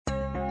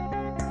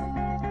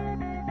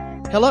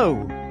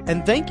Hello,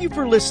 and thank you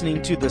for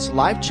listening to this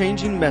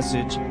life-changing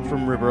message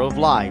from River of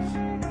Life.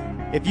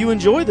 If you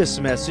enjoy this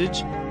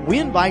message, we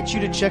invite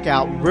you to check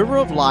out River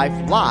of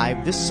Life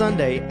live this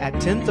Sunday at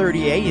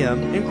 10:30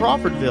 a.m. in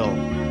Crawfordville.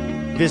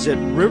 Visit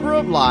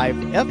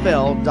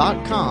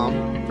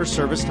riveroflifefl.com for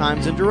service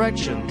times and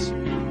directions.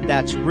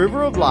 That's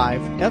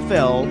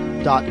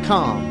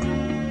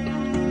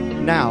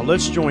riveroflifefl.com. Now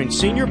let's join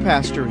Senior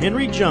Pastor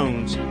Henry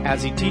Jones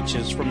as he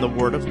teaches from the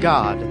Word of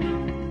God.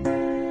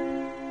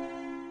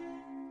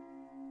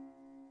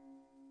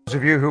 Those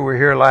of you who were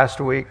here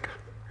last week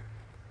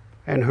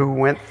and who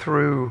went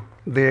through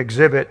the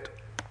exhibit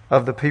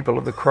of the people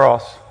of the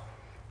cross,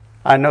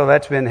 I know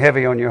that's been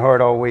heavy on your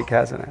heart all week,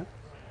 hasn't it?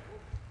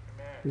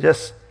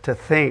 Just to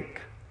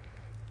think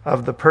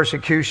of the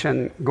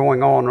persecution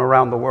going on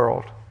around the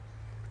world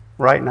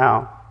right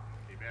now.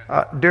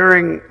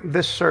 During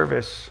this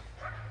service,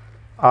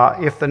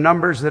 if the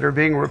numbers that are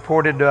being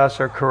reported to us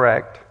are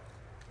correct,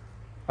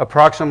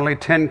 approximately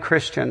 10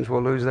 Christians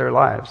will lose their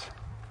lives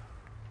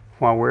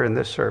while we're in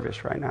this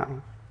service right now.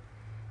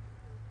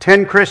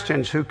 10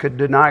 Christians who could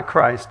deny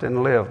Christ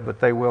and live,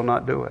 but they will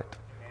not do it.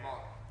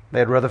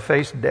 They'd rather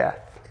face death.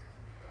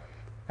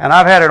 And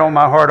I've had it on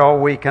my heart all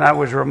week, and I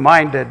was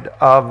reminded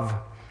of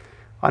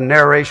a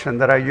narration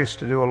that I used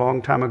to do a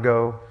long time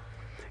ago.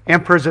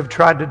 Emperors have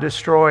tried to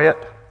destroy it.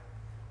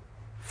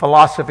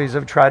 Philosophies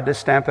have tried to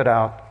stamp it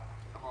out.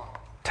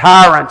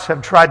 Tyrants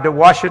have tried to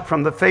wash it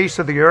from the face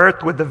of the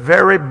earth with the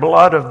very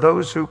blood of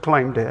those who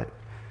claimed it.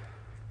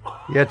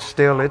 Yet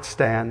still it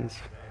stands.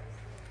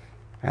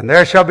 And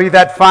there shall be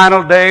that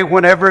final day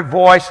when every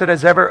voice that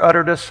has ever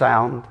uttered a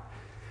sound,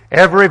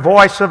 every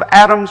voice of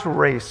Adam's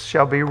race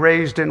shall be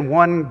raised in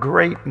one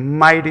great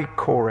mighty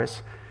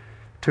chorus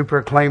to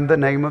proclaim the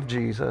name of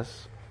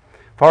Jesus.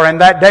 For in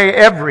that day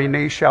every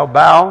knee shall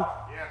bow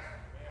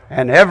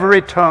and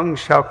every tongue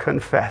shall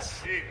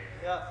confess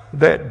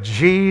that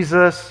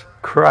Jesus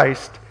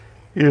Christ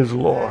is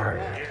Lord.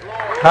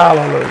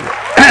 Hallelujah.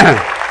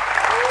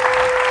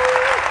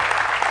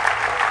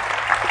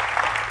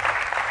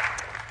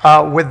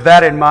 With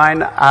that in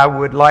mind, I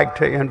would like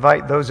to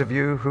invite those of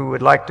you who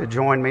would like to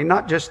join me,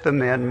 not just the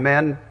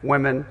men,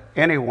 women,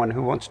 anyone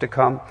who wants to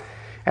come.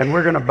 And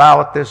we're going to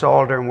bow at this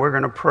altar and we're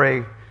going to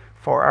pray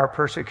for our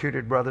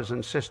persecuted brothers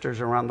and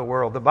sisters around the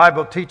world. The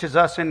Bible teaches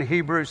us in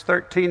Hebrews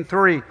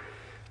 13:3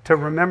 to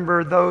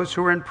remember those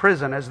who are in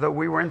prison as though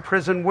we were in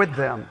prison with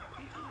them.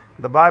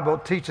 The Bible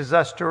teaches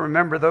us to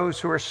remember those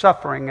who are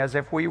suffering as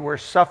if we were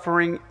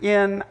suffering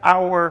in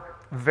our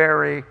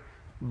very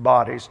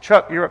bodies.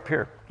 Chuck, you're up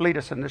here. Lead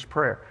us in this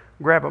prayer.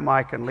 Grab a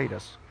mic and lead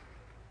us.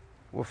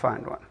 We'll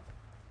find one.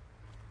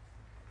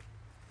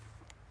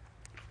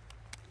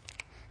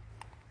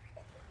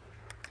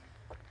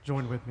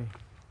 Join with me.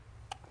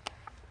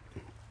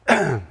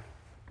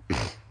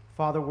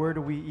 Father, where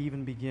do we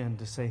even begin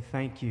to say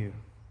thank you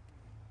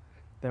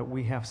that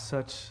we have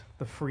such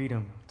the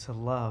freedom to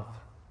love,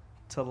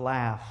 to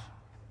laugh,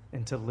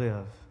 and to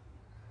live?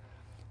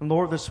 And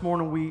Lord, this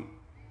morning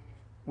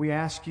we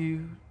ask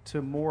you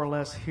to more or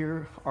less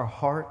hear our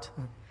heart,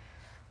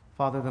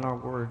 Father, than our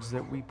words,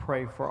 that we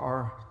pray for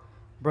our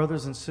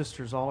brothers and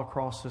sisters all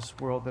across this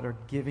world that are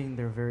giving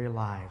their very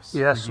lives.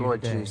 Yes, for you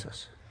Lord today.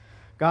 Jesus.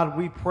 God,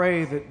 we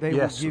pray that they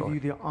will give Lord. you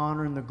the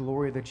honor and the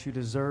glory that you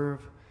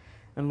deserve.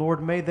 And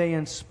Lord, may they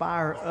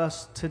inspire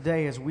us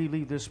today as we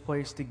leave this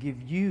place to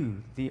give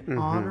you the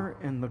honor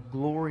and the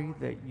glory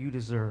that you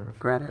deserve.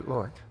 Grant it,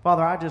 Lord.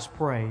 Father, I just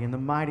pray in the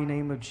mighty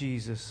name of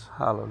Jesus,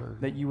 Hallelujah,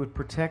 that you would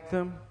protect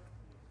them.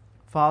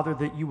 Father,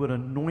 that you would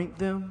anoint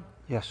them.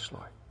 Yes,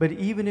 Lord. But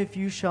even if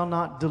you shall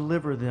not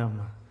deliver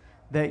them,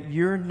 that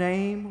your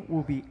name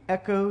will be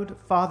echoed.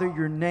 Father,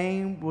 your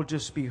name will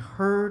just be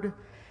heard,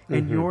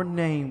 and your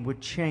name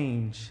would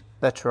change.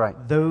 That's right.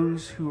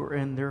 Those who are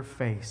in their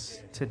face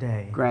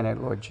today. Grant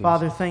it, Lord Jesus.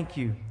 Father, thank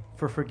you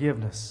for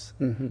forgiveness.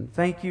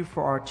 Thank you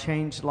for our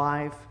changed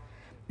life.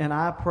 And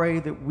I pray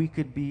that we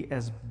could be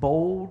as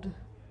bold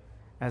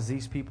as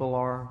these people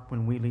are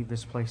when we leave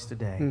this place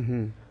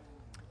today.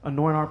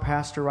 Anoint our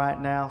pastor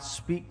right now.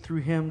 Speak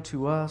through him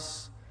to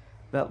us,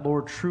 that,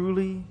 Lord,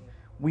 truly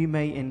we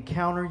may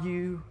encounter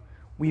you,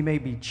 we may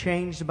be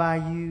changed by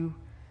you,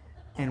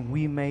 and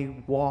we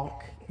may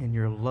walk in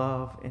your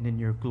love and in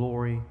your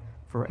glory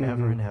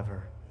forever and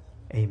ever.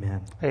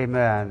 Amen.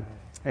 Amen.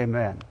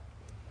 Amen.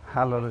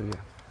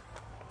 Hallelujah.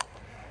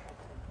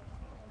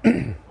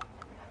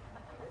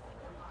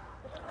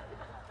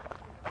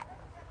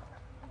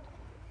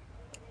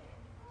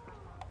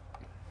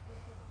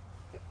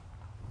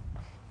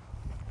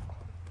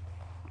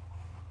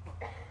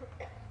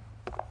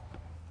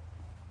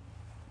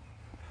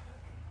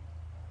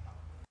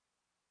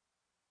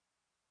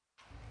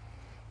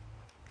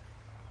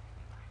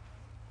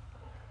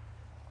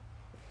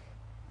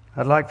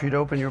 I'd like for you to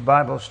open your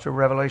Bibles to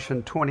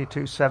Revelation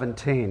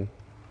 22:17.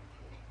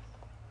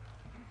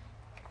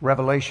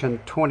 Revelation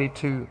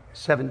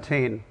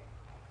 22:17.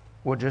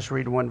 We'll just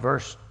read one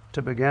verse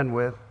to begin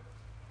with.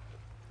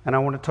 And I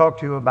want to talk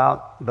to you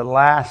about the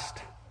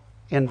last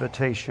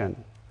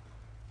invitation.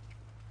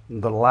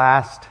 The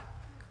last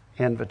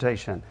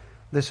invitation.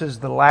 This is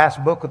the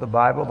last book of the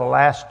Bible, the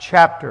last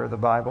chapter of the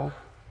Bible.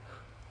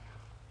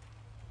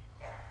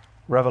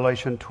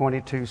 Revelation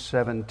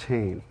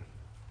 22:17.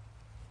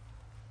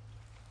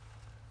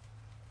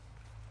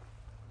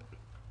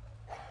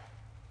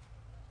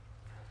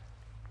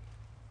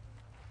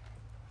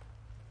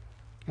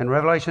 In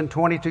Revelation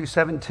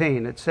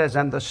 22:17, it says,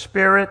 "And the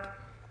Spirit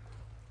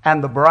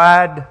and the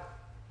bride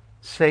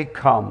say,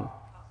 Come.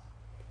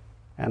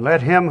 And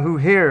let him who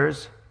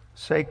hears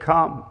say,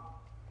 Come.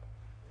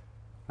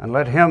 And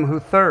let him who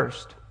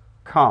thirsts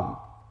come.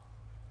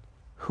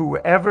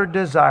 Whoever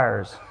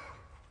desires,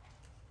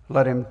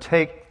 let him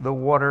take the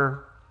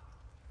water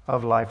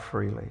of life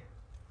freely."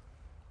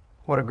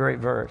 What a great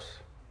verse.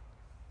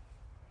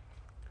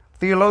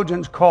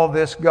 Theologians call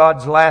this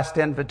God's last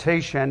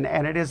invitation,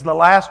 and it is the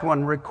last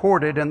one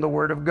recorded in the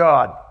Word of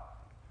God.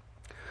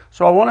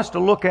 So I want us to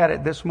look at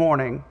it this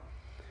morning,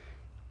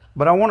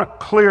 but I want to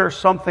clear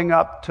something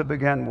up to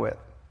begin with,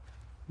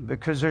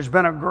 because there's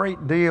been a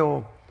great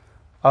deal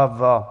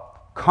of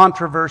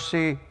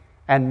controversy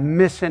and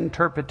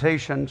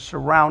misinterpretation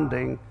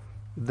surrounding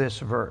this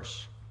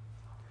verse.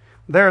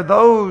 There are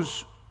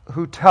those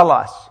who tell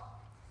us,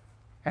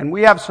 and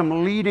we have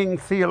some leading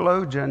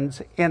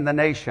theologians in the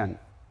nation,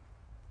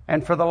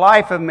 and for the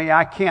life of me,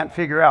 I can't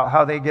figure out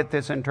how they get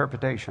this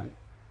interpretation.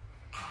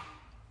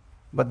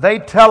 But they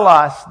tell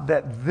us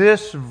that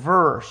this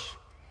verse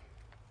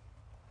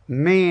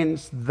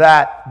means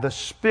that the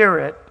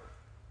Spirit,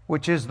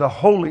 which is the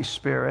Holy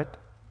Spirit,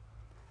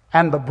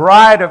 and the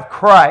bride of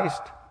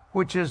Christ,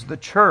 which is the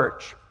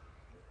church,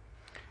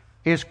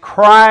 is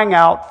crying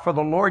out for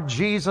the Lord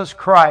Jesus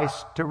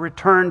Christ to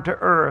return to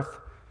earth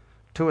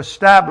to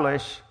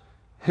establish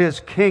His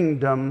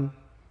kingdom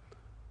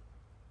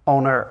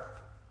on earth.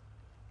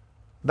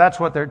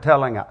 That's what they're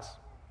telling us.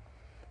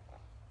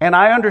 And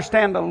I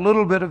understand a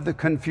little bit of the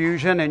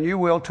confusion, and you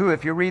will too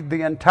if you read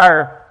the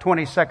entire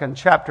 22nd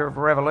chapter of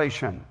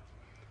Revelation.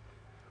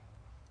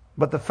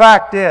 But the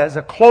fact is,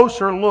 a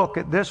closer look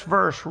at this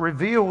verse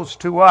reveals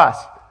to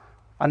us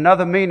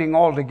another meaning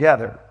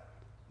altogether,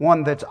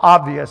 one that's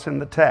obvious in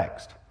the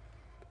text.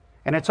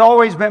 And it's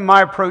always been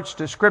my approach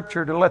to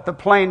Scripture to let the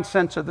plain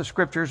sense of the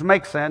Scriptures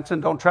make sense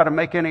and don't try to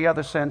make any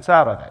other sense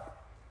out of it.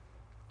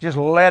 Just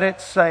let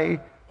it say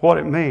what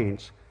it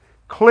means.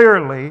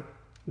 Clearly,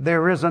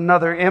 there is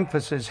another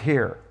emphasis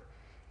here.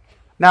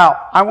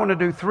 Now, I want to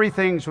do three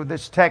things with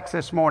this text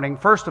this morning.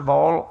 First of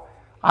all,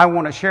 I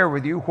want to share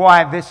with you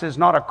why this is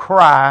not a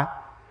cry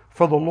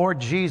for the Lord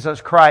Jesus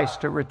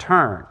Christ to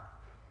return.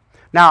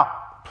 Now,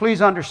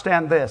 please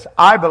understand this.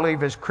 I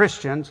believe as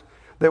Christians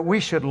that we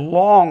should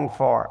long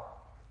for,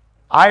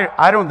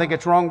 I don't think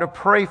it's wrong to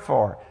pray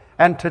for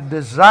and to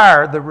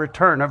desire the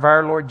return of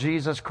our Lord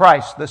Jesus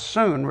Christ, the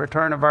soon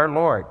return of our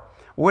Lord.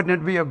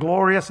 Wouldn't it be a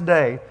glorious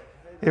day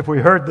if we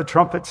heard the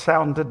trumpet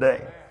sound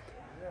today?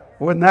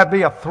 Wouldn't that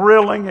be a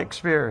thrilling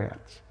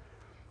experience?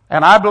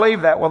 And I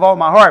believe that with all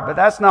my heart, but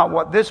that's not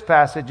what this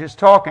passage is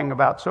talking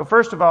about. So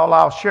first of all,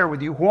 I'll share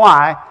with you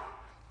why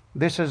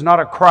this is not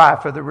a cry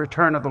for the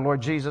return of the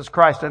Lord Jesus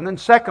Christ. And then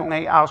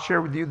secondly, I'll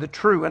share with you the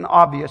true and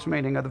obvious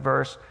meaning of the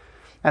verse.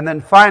 And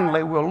then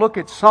finally, we'll look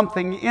at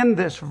something in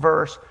this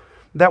verse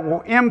that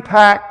will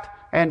impact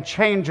and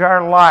change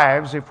our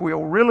lives if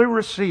we'll really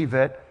receive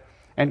it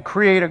and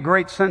create a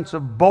great sense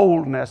of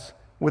boldness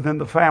within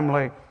the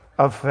family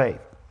of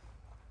faith.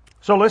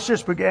 So let's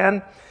just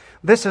begin.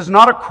 This is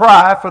not a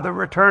cry for the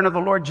return of the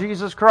Lord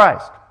Jesus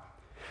Christ.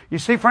 You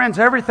see, friends,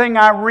 everything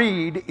I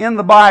read in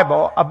the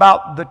Bible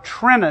about the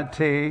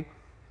Trinity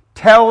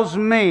tells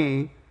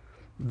me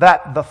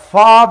that the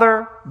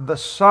Father, the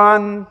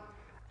Son,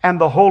 and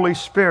the Holy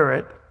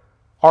Spirit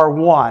are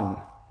one.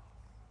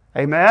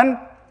 Amen? Amen.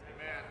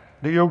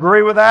 Do you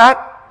agree with that?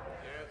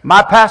 Yes.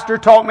 My pastor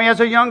taught me as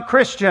a young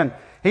Christian.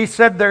 He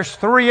said there's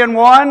 3 in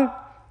 1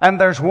 and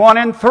there's 1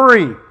 in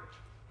 3.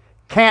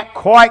 Can't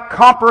quite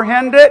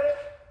comprehend it.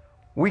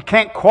 We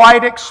can't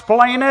quite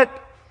explain it.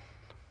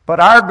 But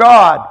our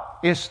God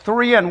is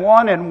 3 in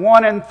 1 and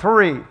 1 in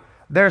 3.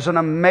 There's an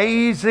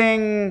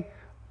amazing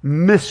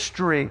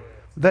mystery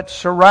that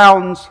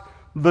surrounds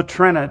the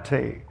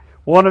Trinity.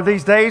 One of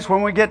these days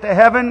when we get to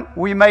heaven,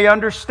 we may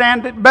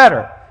understand it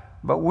better.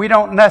 But we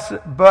don't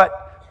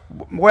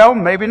well,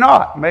 maybe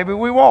not. Maybe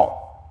we won't.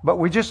 But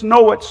we just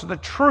know it's the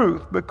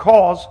truth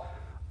because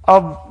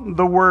of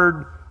the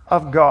Word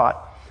of God.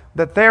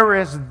 That there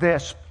is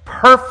this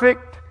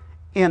perfect,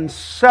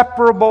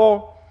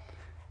 inseparable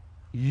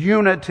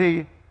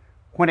unity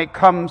when it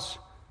comes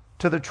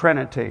to the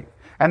Trinity.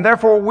 And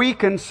therefore we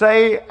can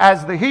say,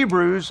 as the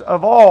Hebrews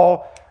of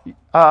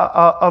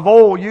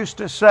old used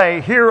to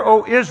say, "Hear,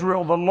 O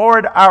Israel, the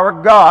Lord our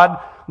God,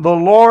 the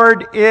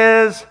Lord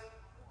is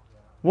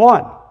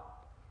one."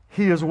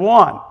 He is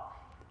one.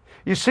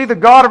 You see, the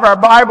God of our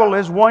Bible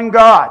is one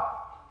God.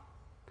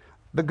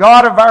 The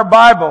God of our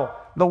Bible,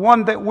 the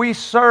one that we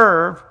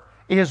serve,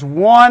 is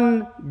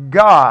one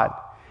God.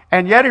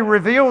 And yet He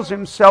reveals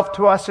Himself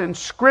to us in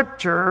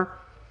Scripture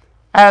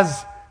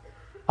as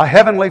a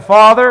Heavenly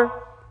Father,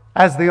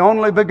 as the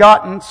only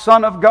begotten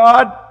Son of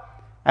God,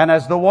 and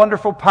as the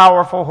wonderful,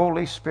 powerful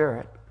Holy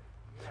Spirit.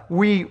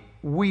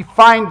 We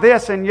find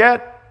this, and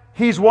yet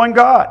He's one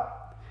God.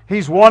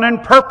 He's one in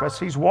purpose.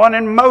 He's one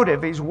in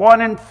motive. He's one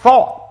in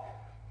thought.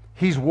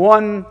 He's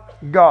one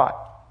God.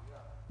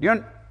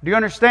 Do you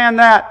understand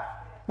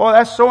that? Well,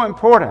 that's so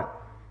important.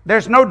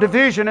 There's no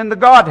division in the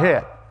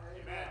Godhead.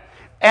 Amen.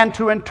 And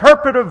to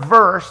interpret a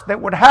verse that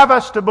would have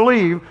us to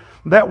believe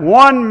that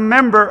one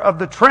member of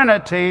the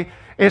Trinity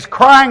is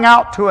crying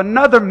out to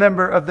another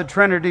member of the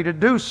Trinity to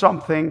do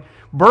something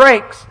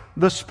breaks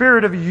the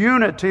spirit of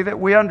unity that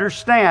we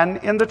understand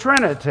in the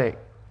Trinity.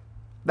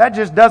 That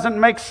just doesn't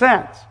make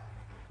sense.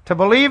 To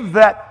believe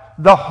that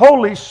the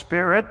Holy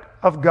Spirit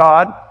of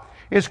God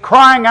is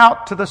crying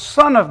out to the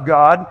Son of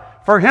God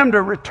for Him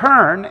to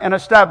return and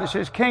establish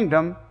His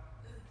kingdom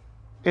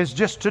is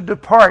just to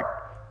depart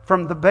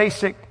from the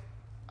basic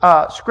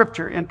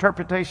Scripture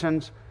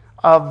interpretations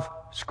of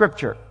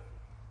Scripture.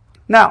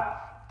 Now,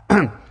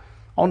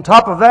 on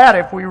top of that,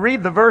 if we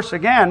read the verse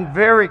again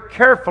very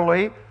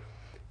carefully,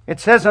 it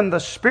says, "And the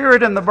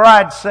Spirit and the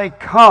bride say,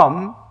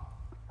 'Come.'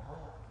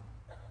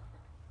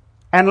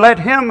 And let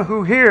him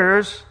who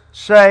hears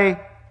say,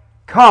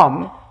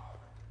 'Come.'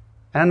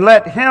 And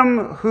let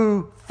him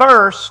who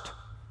thirsts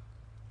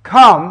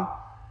come.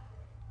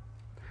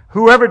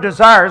 Whoever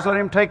desires, let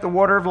him take the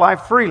water of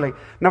life freely."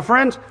 Now,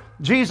 friends,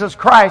 Jesus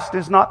Christ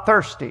is not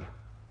thirsty.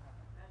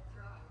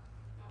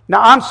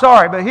 Now, I'm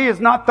sorry, but He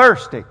is not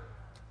thirsty.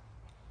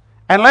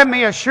 And let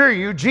me assure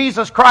you,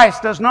 Jesus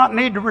Christ does not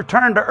need to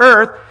return to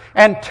earth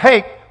and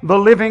take the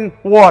living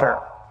water.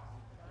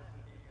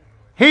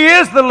 He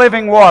is the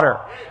living water.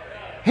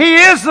 He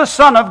is the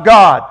Son of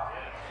God.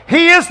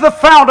 He is the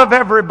fount of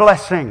every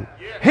blessing.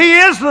 He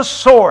is the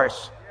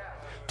source.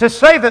 To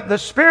say that the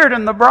Spirit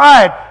and the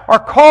bride are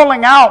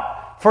calling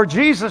out for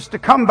Jesus to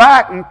come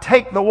back and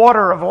take the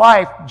water of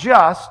life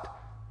just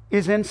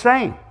is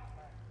insane.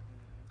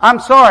 I'm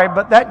sorry,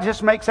 but that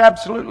just makes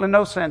absolutely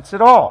no sense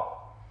at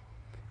all.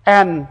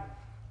 And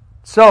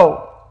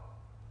so,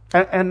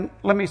 and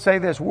let me say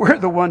this, we're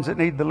the ones that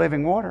need the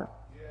living water.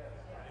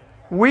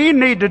 We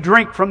need to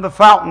drink from the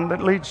fountain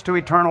that leads to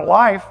eternal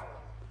life.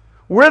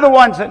 We're the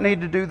ones that need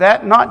to do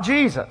that, not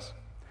Jesus.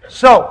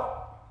 So,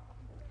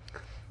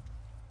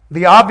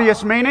 the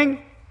obvious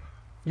meaning,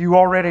 you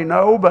already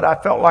know, but I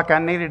felt like I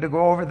needed to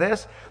go over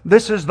this.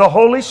 This is the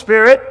Holy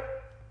Spirit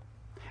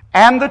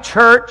and the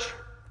church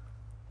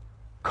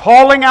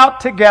calling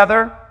out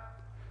together,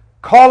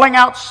 calling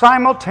out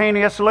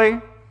simultaneously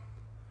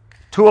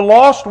to a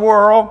lost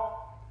world,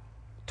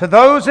 to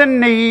those in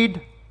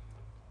need,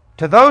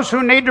 to those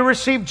who need to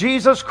receive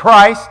Jesus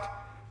Christ,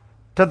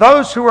 to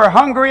those who are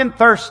hungry and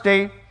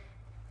thirsty.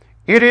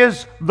 It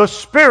is the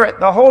Spirit,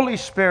 the Holy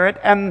Spirit,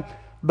 and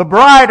the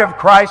bride of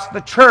Christ,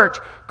 the church,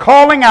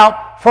 calling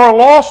out for a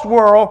lost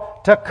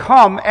world to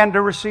come and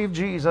to receive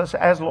Jesus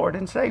as Lord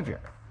and Savior.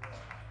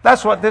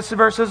 That's what this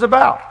verse is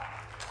about.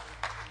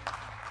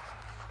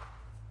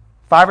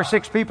 5 or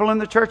 6 people in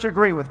the church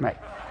agree with me.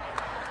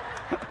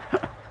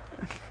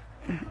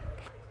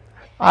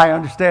 I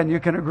understand you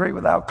can agree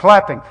without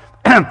clapping.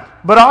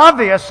 But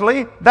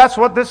obviously, that's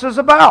what this is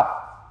about.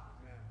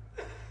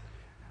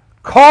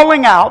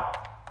 Calling out,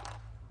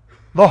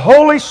 the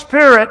Holy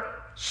Spirit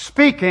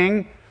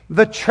speaking,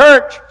 the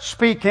church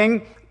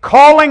speaking,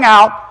 calling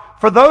out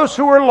for those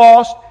who are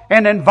lost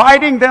and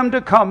inviting them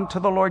to come to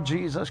the Lord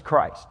Jesus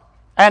Christ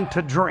and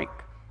to drink.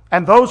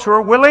 And those who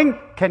are willing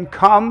can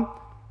come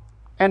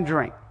and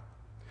drink.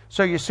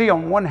 So you see,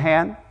 on one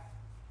hand,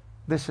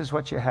 this is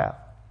what you have.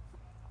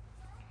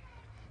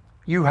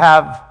 You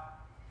have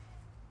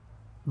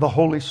the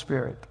Holy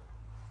Spirit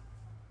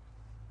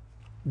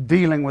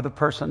dealing with a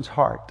person's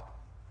heart.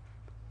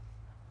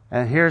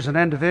 And here's an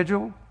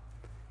individual,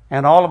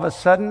 and all of a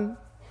sudden,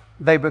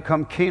 they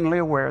become keenly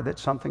aware that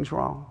something's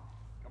wrong.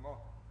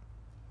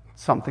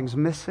 Something's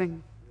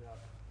missing.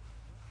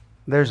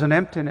 There's an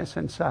emptiness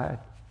inside.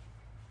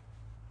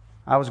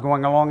 I was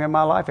going along in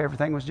my life,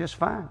 everything was just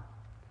fine.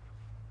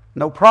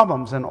 No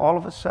problems, and all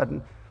of a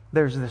sudden,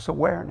 there's this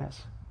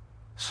awareness.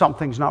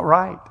 Something's not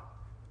right.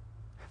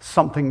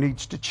 Something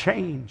needs to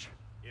change.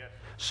 Yes.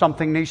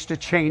 Something needs to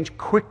change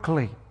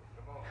quickly.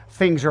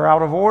 Things are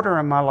out of order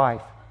in my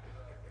life.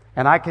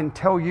 And I can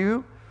tell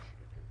you,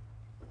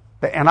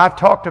 and I've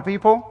talked to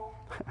people,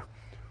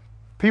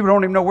 people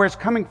don't even know where it's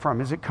coming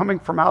from. Is it coming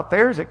from out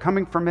there? Is it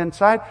coming from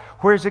inside?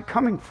 Where is it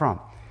coming from?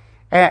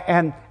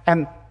 And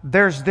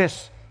there's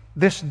this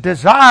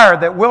desire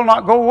that will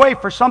not go away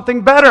for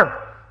something better,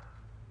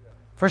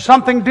 for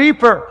something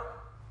deeper,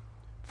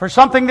 for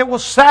something that will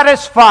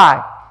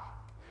satisfy,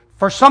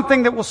 for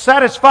something that will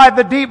satisfy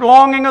the deep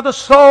longing of the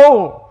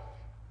soul,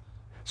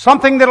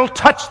 something that will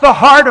touch the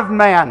heart of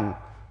man,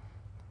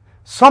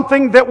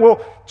 something that will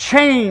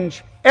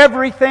change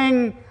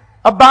everything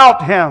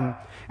about him.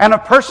 And a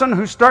person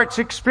who starts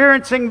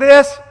experiencing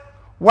this,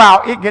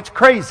 wow, it gets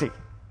crazy.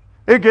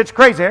 It gets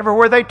crazy.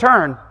 Everywhere they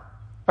turn,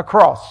 a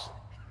cross.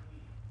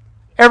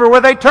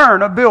 Everywhere they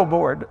turn, a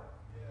billboard.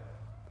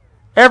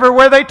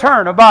 Everywhere they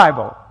turn, a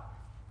Bible.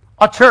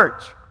 A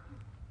church.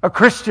 A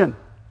Christian.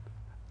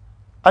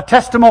 A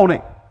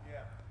testimony.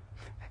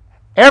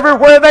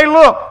 Everywhere they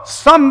look,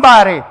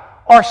 somebody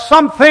or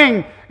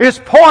something is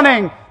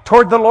pointing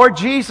toward the Lord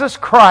Jesus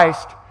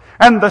Christ.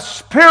 And the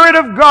Spirit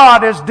of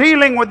God is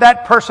dealing with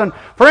that person.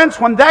 Friends,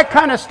 when that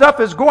kind of stuff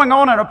is going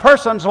on in a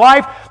person's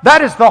life,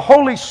 that is the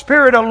Holy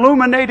Spirit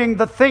illuminating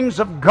the things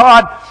of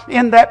God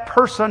in that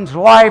person's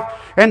life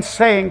and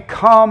saying,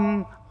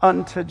 come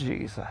unto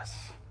Jesus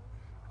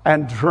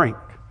and drink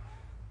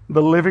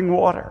the living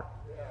water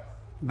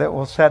that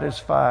will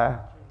satisfy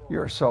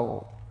your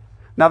soul.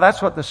 Now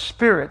that's what the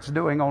Spirit's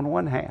doing on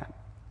one hand.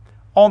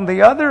 On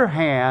the other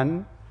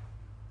hand,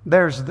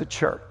 there's the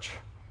church.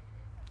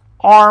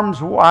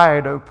 Arms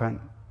wide open.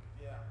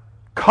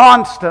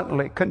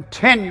 Constantly,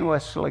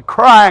 continuously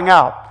crying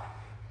out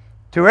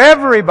to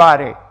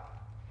everybody,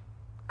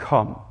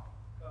 come.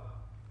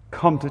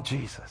 Come to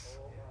Jesus.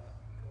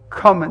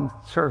 Come and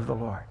serve the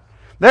Lord.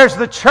 There's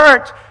the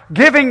church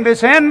giving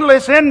this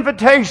endless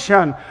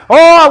invitation.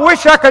 Oh, I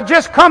wish I could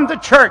just come to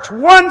church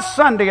one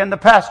Sunday and the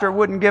pastor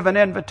wouldn't give an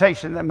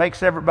invitation that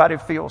makes everybody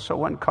feel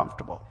so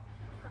uncomfortable.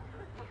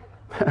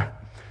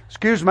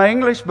 Excuse my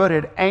English, but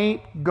it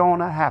ain't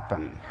gonna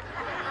happen.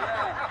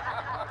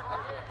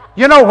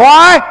 You know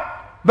why?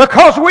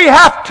 Because we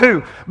have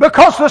to.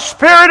 Because the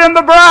Spirit and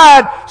the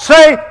bride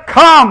say,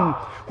 come.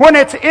 When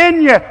it's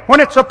in you, when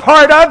it's a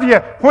part of you,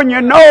 when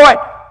you know it,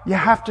 you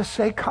have to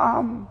say,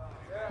 come.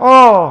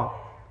 Oh,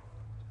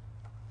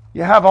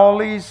 you have all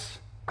these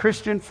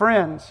Christian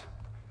friends.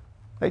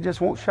 They just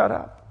won't shut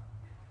up.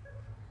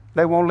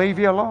 They won't leave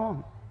you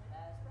alone.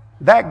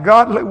 That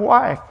godly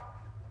wife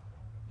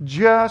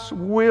just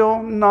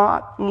will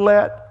not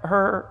let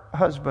her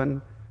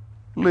husband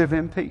live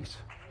in peace.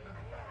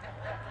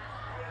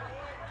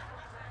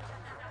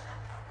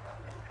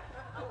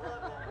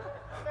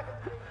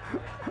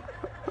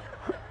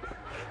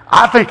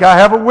 I think I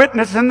have a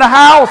witness in the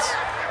house.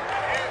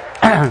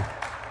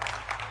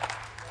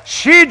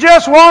 She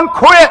just won't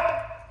quit.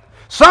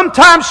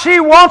 Sometimes she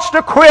wants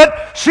to quit.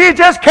 She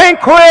just can't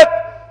quit.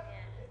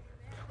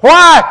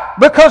 Why?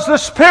 Because the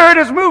Spirit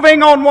is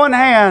moving on one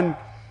hand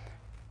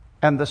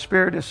and the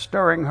Spirit is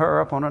stirring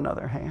her up on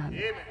another hand.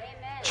 Amen.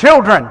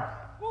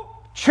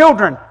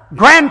 Children,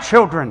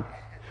 grandchildren,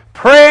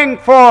 praying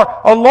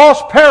for a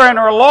lost parent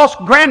or a lost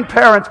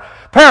grandparent,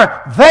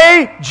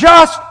 they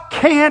just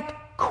can't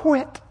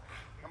quit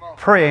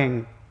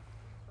praying.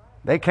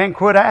 They can't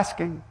quit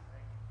asking.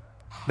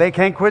 They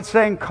can't quit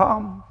saying,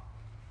 come.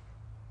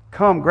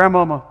 Come,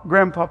 grandmama,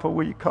 grandpapa,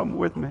 will you come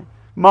with me?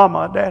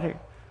 Mama, daddy,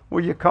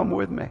 will you come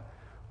with me?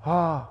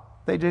 Oh,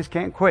 they just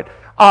can't quit.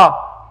 A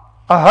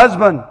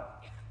husband,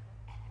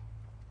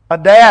 a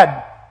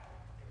dad,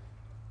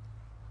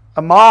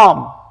 a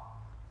mom,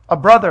 a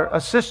brother, a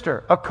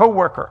sister, a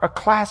coworker, a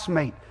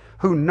classmate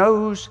who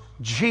knows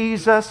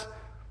Jesus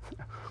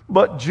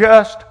but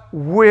just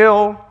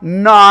will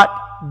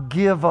not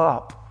give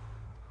up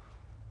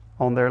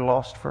on their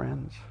lost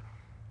friends.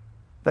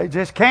 They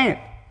just can't.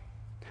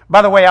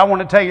 By the way, I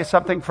want to tell you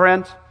something,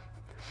 friends.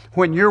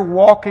 When you're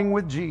walking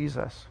with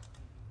Jesus,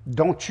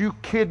 don't you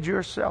kid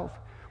yourself.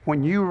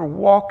 When you're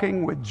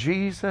walking with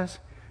Jesus,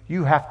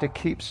 you have to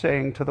keep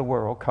saying to the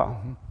world,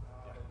 come.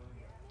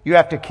 You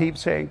have to keep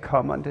saying,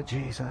 come unto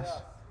Jesus.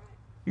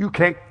 You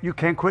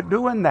can't quit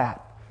doing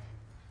that.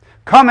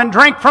 Come and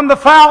drink from the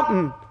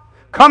fountain.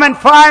 Come and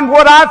find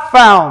what I've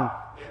found.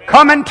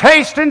 Come and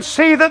taste and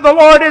see that the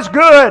Lord is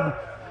good.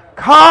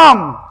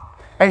 Come.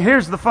 And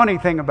here's the funny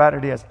thing about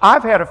it is,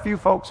 I've had a few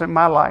folks in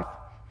my life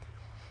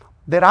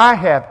that I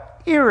have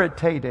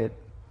irritated.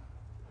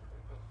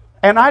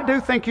 And I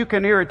do think you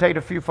can irritate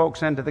a few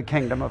folks into the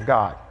kingdom of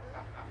God.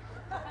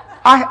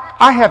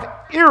 I have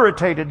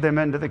irritated them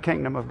into the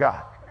kingdom of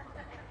God.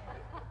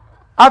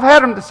 I've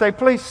had them to say,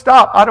 please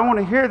stop. I don't want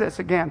to hear this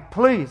again.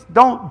 Please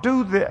don't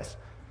do this.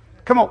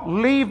 Come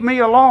on, leave me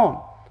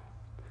alone.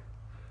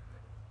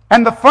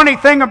 And the funny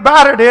thing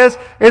about it is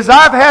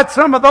I've had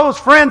some of those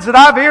friends that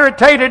I've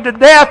irritated to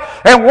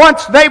death, and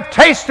once they've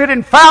tasted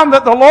and found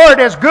that the Lord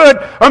is good,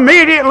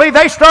 immediately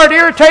they start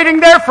irritating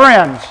their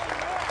friends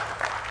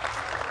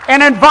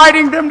and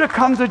inviting them to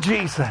come to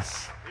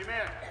Jesus.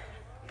 Amen.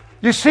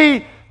 You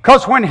see,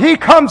 because when He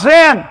comes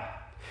in,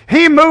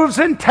 He moves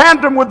in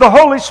tandem with the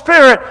Holy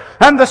Spirit,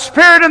 and the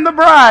Spirit and the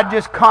bride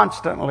just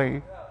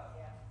constantly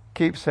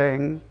keep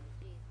saying,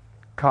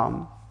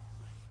 come.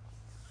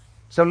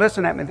 So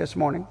listen at me this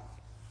morning.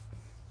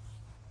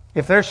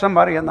 If there's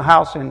somebody in the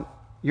house and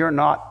you're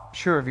not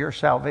sure of your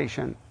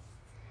salvation,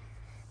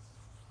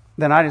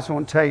 then I just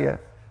want to tell you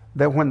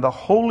that when the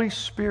Holy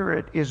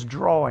Spirit is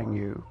drawing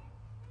you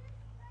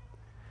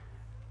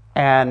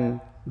and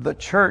the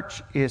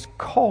church is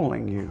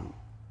calling you,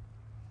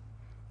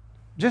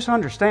 just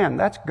understand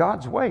that's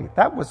God's way.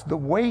 That was the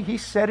way He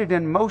set it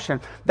in motion.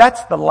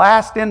 That's the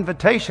last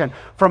invitation.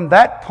 From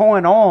that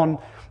point on,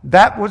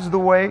 that would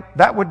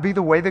be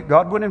the way that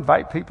God would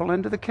invite people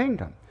into the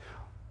kingdom.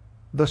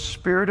 The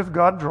Spirit of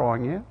God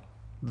drawing you,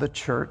 the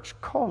church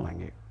calling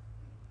you.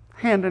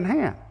 Hand in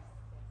hand.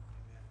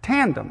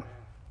 Tandem.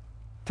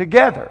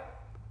 Together.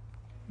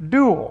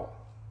 Dual.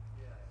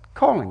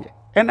 Calling you.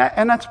 And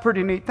that's a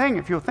pretty neat thing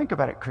if you'll think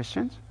about it,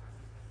 Christians.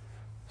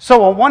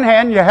 So on one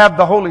hand, you have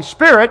the Holy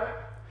Spirit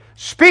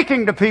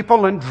speaking to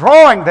people and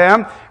drawing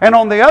them. And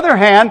on the other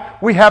hand,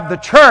 we have the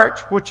church,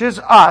 which is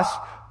us,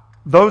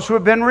 those who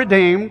have been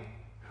redeemed.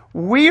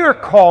 We are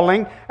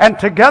calling, and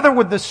together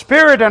with the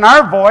Spirit in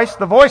our voice,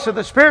 the voice of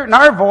the Spirit in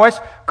our voice,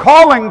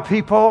 calling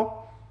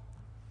people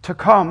to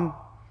come.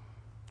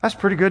 That's a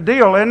pretty good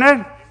deal, isn't it?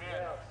 Amen.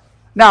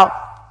 Now,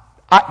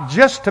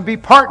 just to be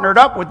partnered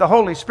up with the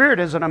Holy Spirit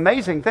is an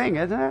amazing thing,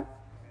 isn't it?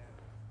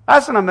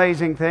 That's an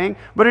amazing thing.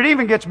 But it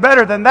even gets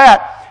better than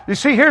that. You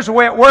see, here's the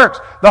way it works.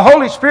 The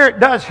Holy Spirit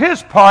does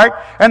His part,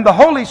 and the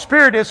Holy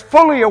Spirit is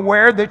fully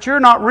aware that you're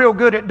not real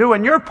good at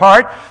doing your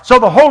part. So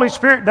the Holy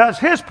Spirit does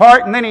His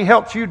part, and then He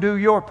helps you do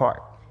your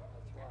part.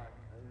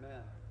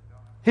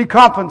 He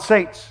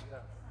compensates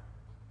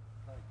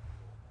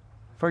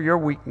for your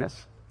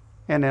weakness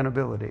and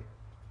inability.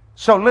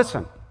 So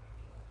listen,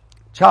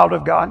 child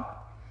of God,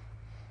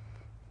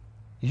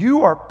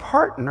 you are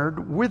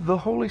partnered with the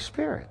Holy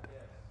Spirit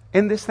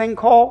in this thing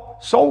called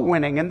soul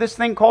winning, and this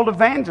thing called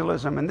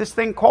evangelism, and this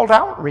thing called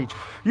outreach.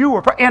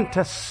 And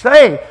to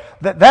say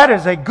that that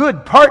is a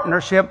good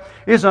partnership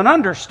is an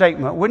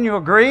understatement. Wouldn't you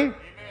agree?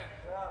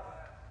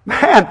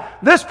 Man,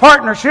 this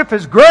partnership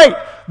is great.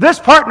 This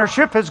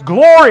partnership is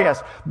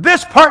glorious.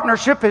 This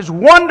partnership is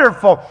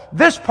wonderful.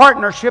 This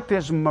partnership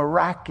is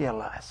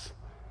miraculous.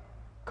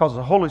 Because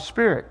the Holy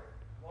Spirit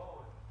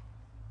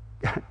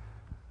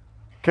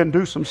can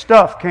do some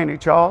stuff, can't He,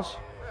 Charles?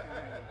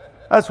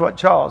 That's what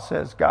Charles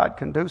says. God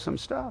can do some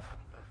stuff.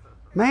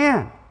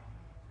 Man.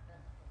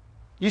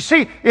 You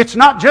see, it's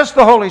not just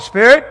the Holy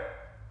Spirit.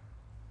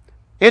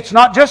 It's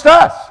not just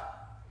us.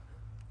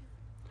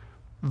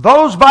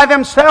 Those by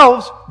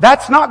themselves,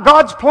 that's not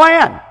God's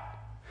plan.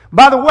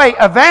 By the way,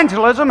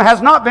 evangelism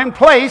has not been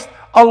placed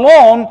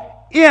alone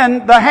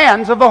in the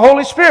hands of the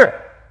Holy Spirit.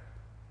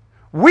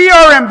 We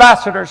are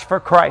ambassadors for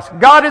Christ.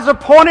 God has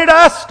appointed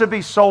us to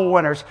be soul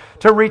winners,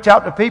 to reach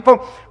out to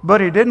people,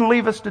 but He didn't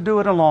leave us to do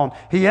it alone.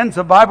 He ends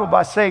the Bible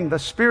by saying, the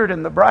Spirit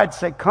and the bride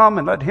say, come,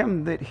 and let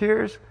him that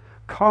hears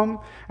come,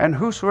 and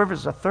whosoever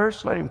is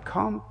athirst, let him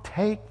come,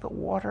 take the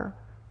water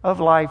of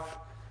life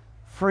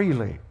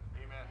freely.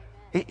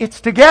 Amen. It's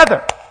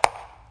together.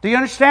 Do you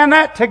understand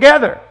that?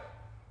 Together.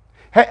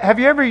 Have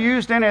you ever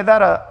used any of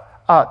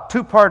that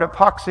two-part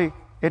epoxy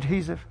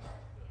adhesive?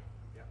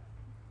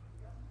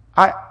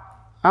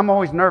 I'm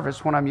always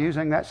nervous when I'm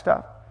using that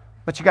stuff.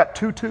 But you got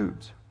two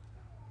tubes.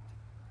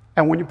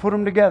 And when you put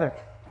them together,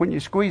 when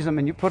you squeeze them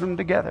and you put them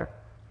together,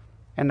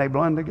 and they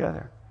blend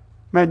together,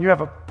 man, you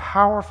have a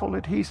powerful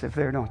adhesive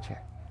there, don't you?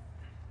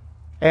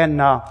 And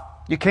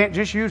you can't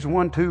just use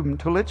one tube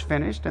until it's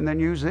finished and then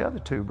use the other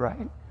tube,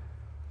 right?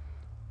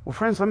 Well,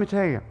 friends, let me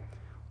tell you,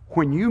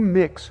 when you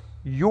mix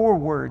your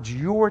words,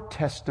 your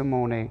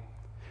testimony,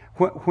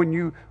 when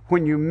you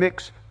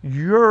mix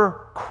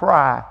your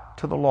cry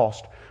to the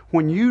lost,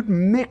 when you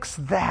mix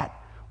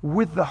that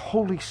with the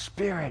Holy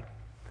Spirit,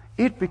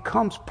 it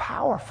becomes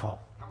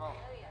powerful.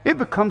 It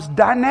becomes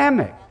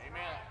dynamic.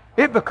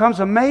 It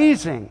becomes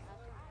amazing.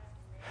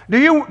 Do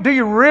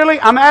you really,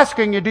 I'm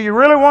asking you, do you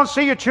really want to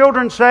see your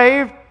children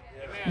saved?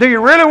 Do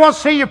you really want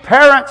to see your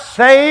parents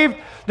saved?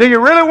 Do you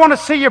really want to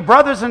see your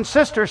brothers and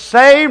sisters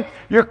saved?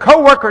 Your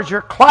coworkers,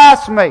 your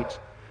classmates,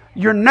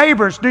 your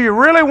neighbors, do you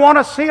really want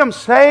to see them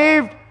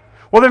saved?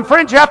 Well then,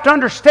 friends, you have to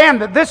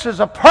understand that this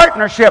is a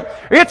partnership.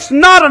 It's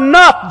not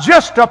enough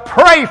just to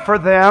pray for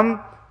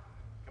them.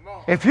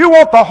 If you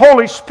want the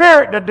Holy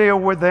Spirit to deal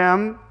with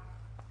them,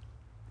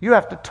 you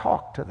have to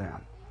talk to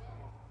them.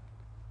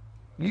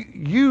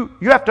 You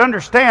have to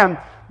understand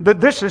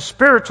that this is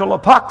spiritual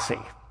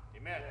epoxy.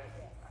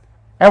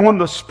 And when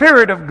the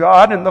Spirit of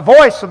God and the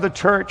voice of the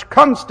church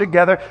comes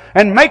together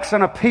and makes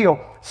an appeal,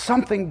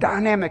 something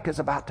dynamic is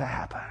about to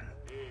happen.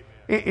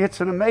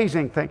 It's an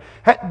amazing thing.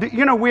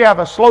 You know, we have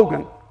a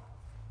slogan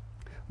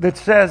that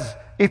says,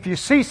 if you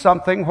see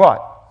something,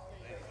 what?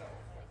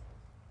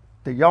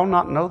 Do y'all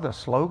not know the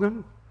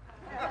slogan?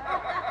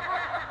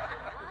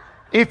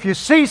 If you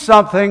see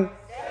something,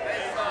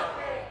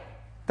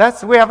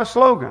 we have a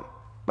slogan.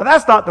 But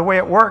that's not the way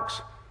it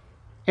works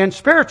in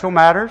spiritual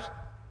matters.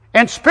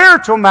 In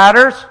spiritual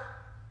matters,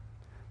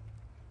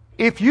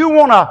 if you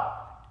want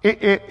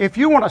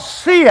to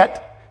see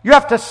it, you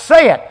have to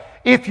say it.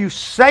 If you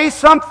see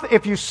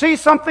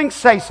something,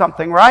 say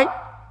something, right?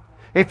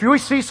 If we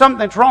see something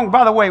that's wrong,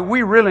 by the way,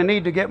 we really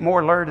need to get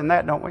more alert in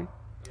that, don't we?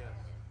 Yes.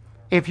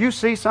 If you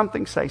see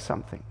something, say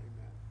something.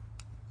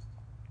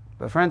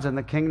 But friends, in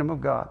the kingdom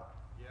of God,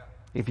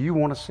 if you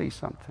want to see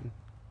something,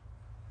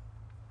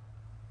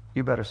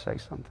 you better say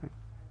something.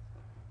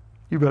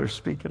 You better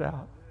speak it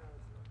out.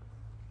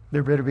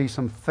 There better be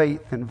some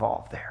faith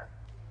involved there.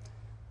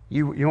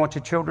 You want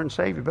your children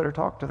saved, you better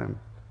talk to them.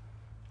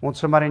 Want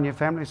somebody in your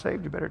family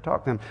saved, you better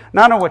talk to them.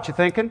 Now I know what you're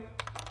thinking.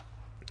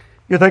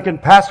 You're thinking,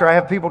 Pastor, I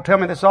have people tell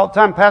me this all the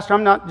time. Pastor,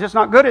 I'm just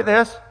not good at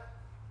this.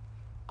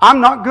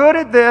 I'm not good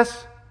at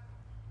this.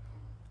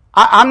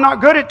 I'm not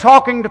good at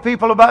talking to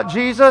people about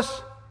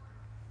Jesus.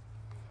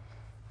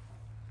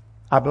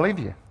 I believe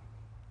you.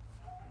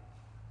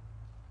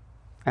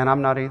 And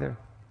I'm not either.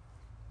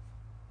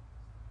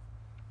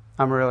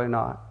 I'm really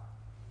not.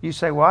 You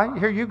say, well, I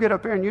hear you get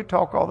up here and you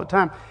talk all the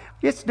time.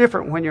 It's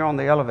different when you're on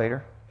the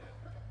elevator.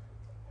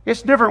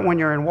 It's different when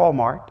you're in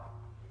Walmart.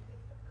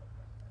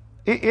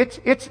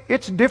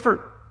 It's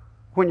different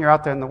when you're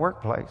out there in the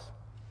workplace.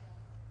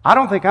 I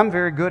don't think I'm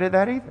very good at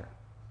that either.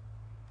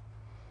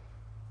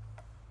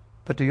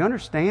 But do you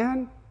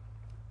understand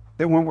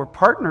that when we're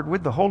partnered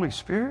with the Holy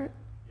Spirit,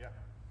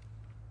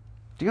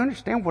 do you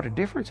understand what a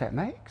difference that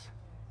makes?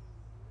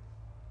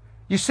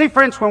 You see,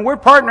 friends, when we're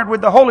partnered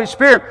with the Holy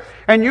Spirit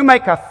and you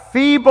make a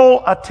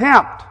feeble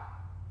attempt,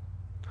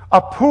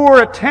 a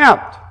poor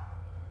attempt,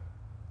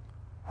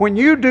 when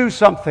you do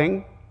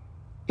something,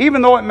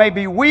 even though it may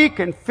be weak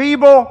and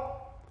feeble,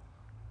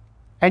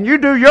 and you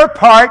do your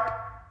part,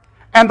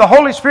 and the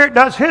Holy Spirit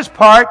does His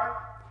part,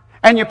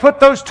 and you put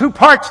those two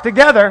parts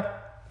together,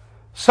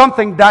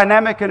 something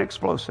dynamic and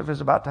explosive is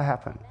about to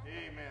happen.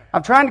 Amen.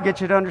 I'm trying to get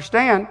you to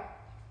understand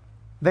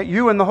that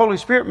you and the Holy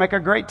Spirit make a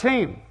great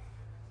team.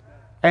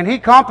 And He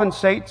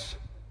compensates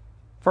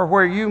for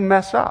where you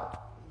mess up.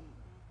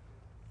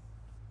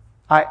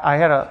 I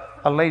had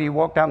a lady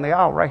walk down the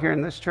aisle right here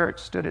in this church,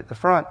 stood at the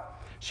front.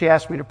 She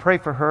asked me to pray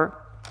for her.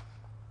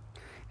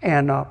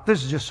 And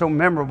this is just so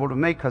memorable to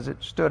me because it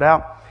stood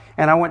out.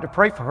 And I went to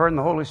pray for her, and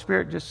the Holy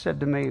Spirit just said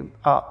to me,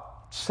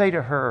 say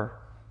to her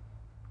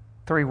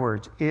 3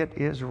 words, "It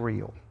is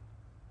real."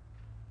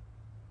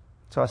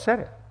 So I said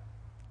it.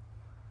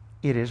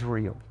 It is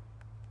real.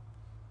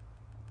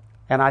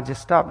 And I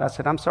just stopped and I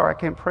said, "I'm sorry, I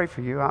can't pray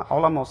for you.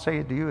 All I'm going to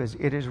say to you is,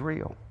 it is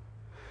real."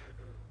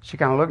 She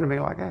kind of looked at me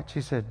like that.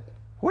 She said,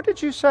 "What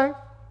did you say?"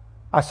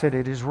 I said,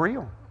 "It is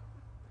real."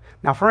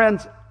 Now,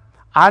 friends,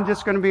 I'm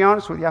just going to be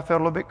honest with you. I felt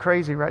a little bit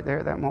crazy right there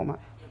at that moment.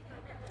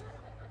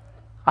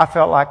 I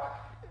felt like,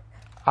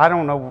 I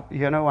don't know,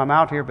 I'm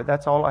out here, but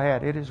that's all I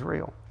had. It is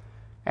real.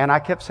 And I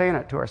kept saying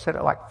it to her. I said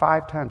it like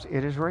 5 times.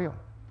 It is real.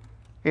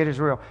 It is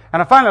real.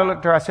 And I finally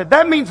looked at her. I said,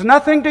 "That means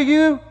nothing to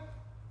you?"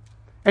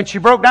 And she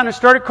broke down and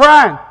started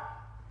crying.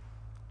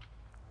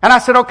 And I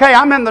said, "Okay,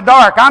 I'm in the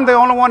dark. I'm the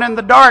only one in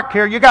the dark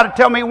here. You got to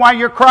tell me why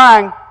you're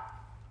crying."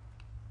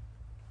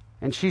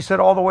 And she said,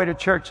 all the way to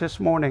church this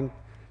morning,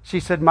 she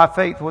said, "My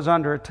faith was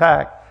under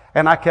attack.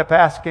 And I kept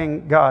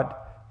asking God,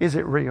 is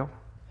it real?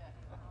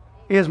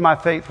 Is my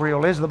faith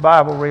real? Is the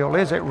Bible real?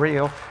 Is it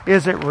real?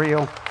 Is it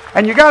real?"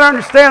 And you got to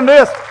understand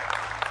this.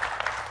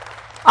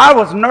 I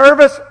was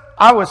nervous.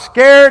 I was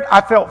scared.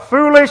 I felt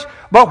foolish.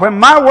 But when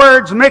my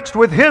words mixed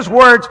with His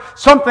words,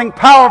 something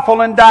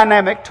powerful and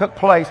dynamic took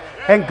place.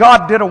 And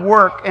God did a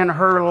work in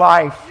her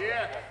life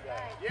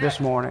this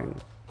morning.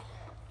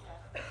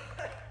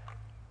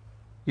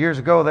 Years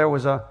ago, there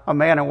was a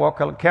man in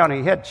Wakulla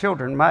County. He had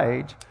children my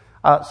age.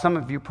 Some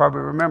of you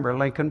probably remember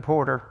Lincoln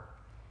Porter.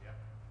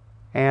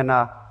 And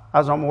I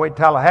was on my way to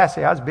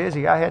Tallahassee. I was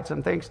busy. I had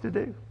some things to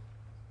do.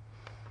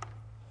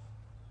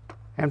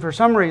 And for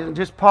some reason, it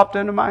just popped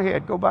into my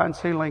head, go by and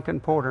see Lincoln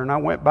Porter. And I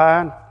went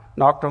by and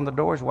knocked on the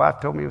door. His wife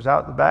told me he was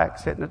out the back,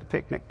 sitting at the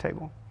picnic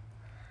table.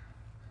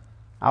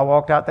 I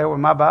walked out there with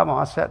my Bible.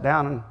 I sat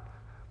down, and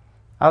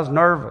I was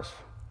nervous.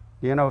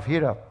 If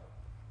he'd have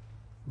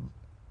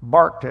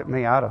barked at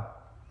me, I'd have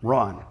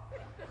run.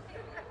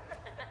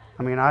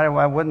 I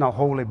wasn't a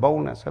holy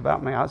boldness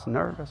about me. I was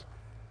nervous.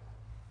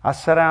 I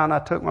sat down, I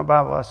took my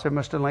Bible. I said,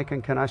 "Mr.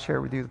 Lincoln, can I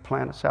share with you the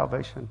plan of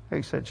salvation?"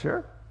 He said,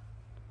 "Sure."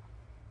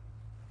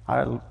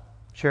 I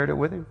shared it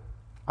with him.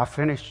 I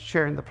finished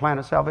sharing the plan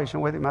of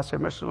salvation with him. I said,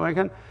 "Mr.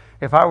 Lincoln,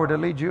 if I were to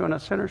lead you in a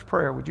sinner's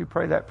prayer, would you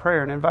pray that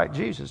prayer and invite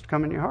Jesus to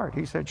come in your heart?"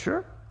 He said,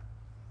 "Sure."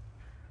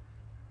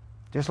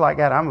 Just like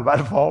that, I'm about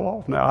to fall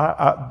off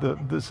now.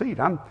 The seat.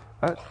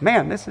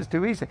 Man, this is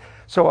too easy.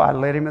 So I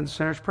led him in the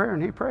sinner's prayer,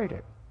 and he prayed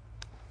it.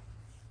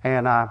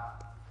 And I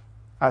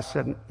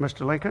said,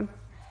 "Mr. Lincoln,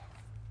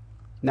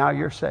 now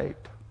you're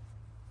saved.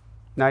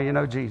 Now you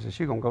know Jesus.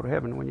 You're going to go to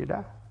heaven when you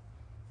die."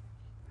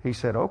 He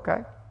said,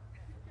 "Okay."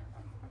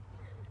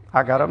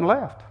 I got up and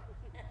left.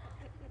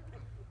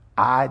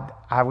 I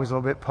was a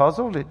little bit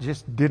puzzled. It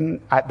just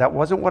didn't, that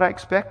wasn't what I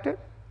expected.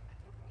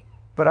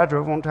 But I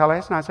drove on to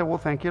Tallahassee, and I said, "Well,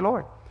 thank you,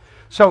 Lord."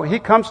 So he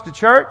comes to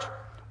church,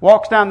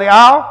 walks down the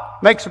aisle,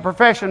 makes a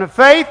profession of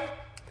faith,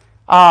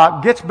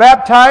 gets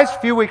baptized. A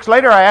few weeks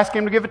later, I asked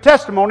him to give a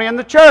testimony in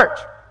the church.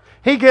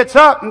 He gets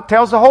up and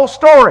tells the whole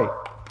story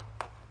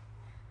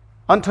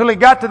until he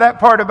got to that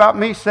part about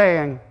me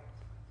saying,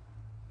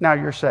 "Now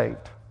you're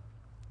saved."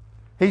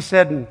 He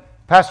said, and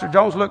Pastor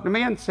Jones looked at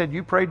me and said,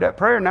 "You prayed that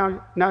prayer,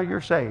 now you're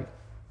saved."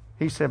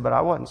 He said, "But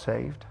I wasn't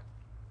saved."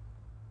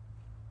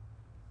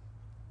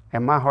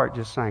 And my heart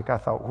just sank. I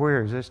thought,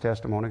 where is this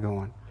testimony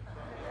going?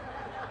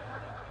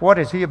 What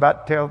is he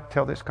about to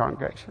tell this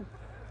congregation?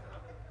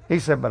 He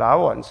said, "But I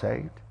wasn't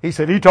saved." He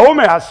said, "He told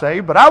me I was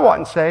saved, but I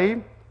wasn't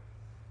saved."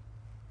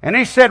 And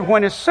he said,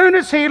 as soon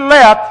as he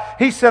left,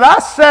 he said, "I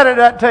sat at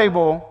that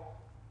table,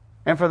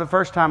 and for the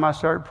first time I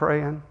started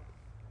praying.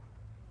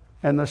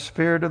 And the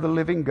Spirit of the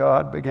living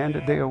God began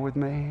to deal with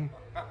me."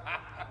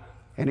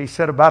 And he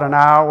said, about an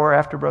hour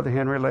after Brother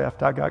Henry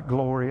left, I got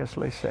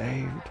gloriously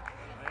saved.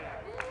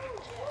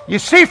 You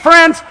see,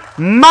 friends,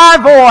 my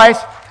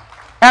voice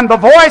and the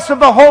voice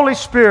of the Holy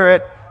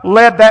Spirit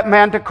led that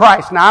man to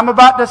Christ. Now, I'm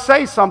about to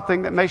say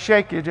something that may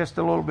shake you just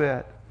a little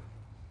bit.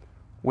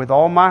 With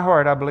all my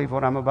heart, I believe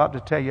what I'm about to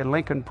tell you.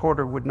 Lincoln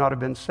Porter would not have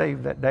been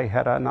saved that day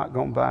had I not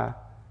gone by.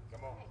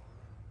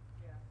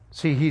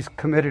 See, He's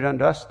committed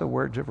unto us the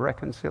words of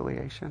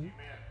reconciliation.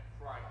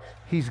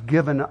 He's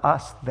given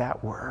us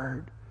that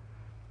word.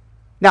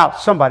 Now,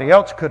 somebody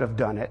else could have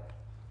done it,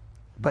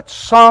 but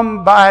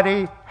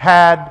somebody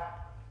had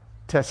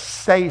to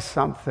say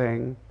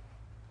something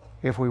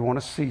if we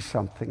want to see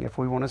something, if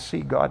we want to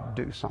see God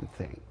do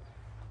something.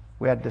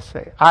 We had to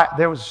say.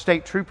 There was a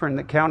state trooper in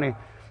the county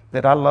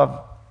that I loved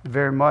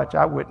very much.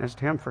 I witnessed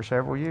him for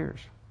several years.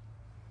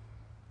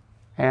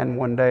 And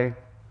one day,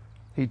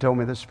 he told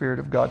me the Spirit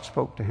of God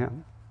spoke to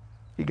him.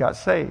 He got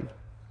saved.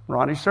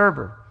 Ronnie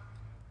Serber.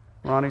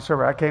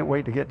 I can't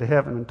wait to get to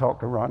heaven and talk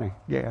to Ronnie.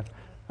 Yeah,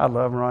 I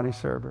love Ronnie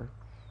Serber.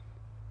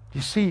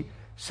 You see,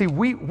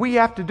 we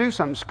have to do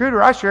something.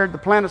 Scooter, I shared the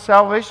plan of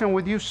salvation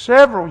with you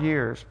several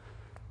years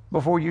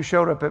before you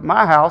showed up at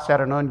my house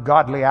at an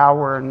ungodly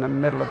hour in the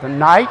middle of the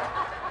night.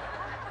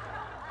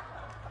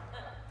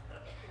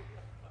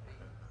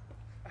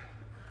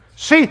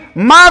 See,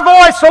 my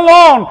voice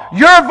alone,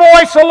 your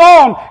voice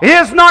alone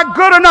is not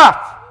good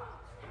enough.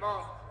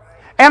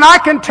 And I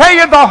can tell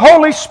you the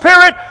Holy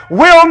Spirit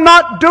will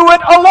not do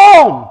it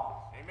alone.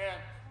 Amen.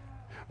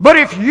 But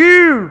if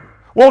you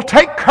will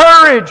take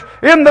courage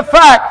in the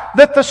fact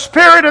that the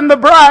Spirit and the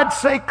bride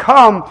say,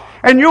 come,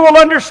 and you will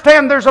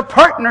understand there's a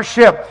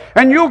partnership,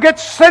 and you'll get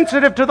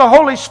sensitive to the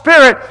Holy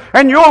Spirit,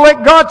 and you'll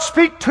let God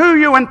speak to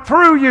you and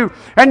through you,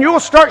 and you'll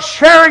start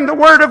sharing the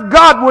Word of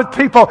God with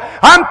people.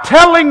 I'm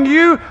telling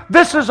you,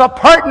 this is a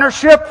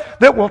partnership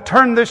that will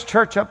turn this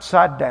church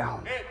upside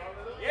down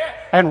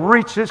and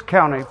reach this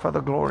county for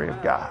the glory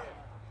of God.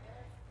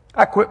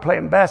 I quit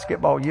playing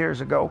basketball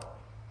years ago.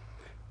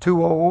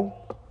 Too old,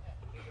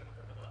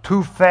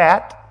 too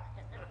fat,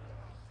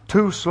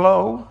 too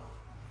slow.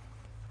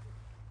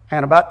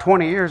 And about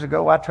 20 years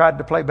ago, I tried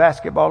to play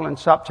basketball in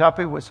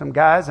Sopchoppy with some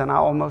guys, and I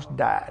almost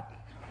died.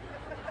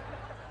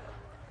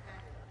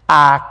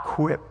 I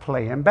quit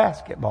playing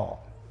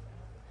basketball.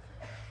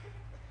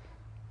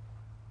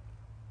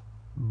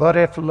 But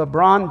if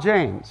LeBron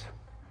James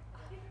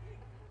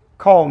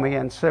called me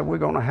and said, we're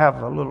going to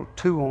have a little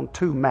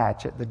 2-on-2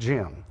 match at the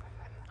gym,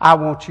 I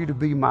want you to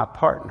be my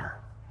partner.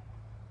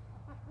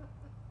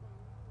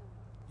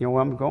 You know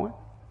where I'm going?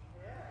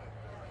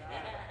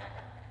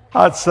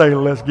 I'd say,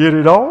 let's get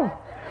it on.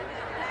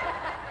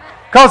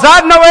 Because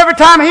I'd know every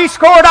time he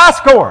scored, I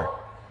scored.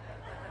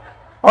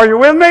 Are you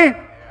with me?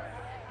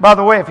 By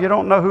the way, if you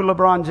don't know who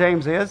LeBron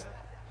James is,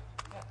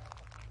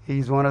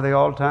 he's one of the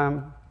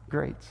all-time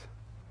greats.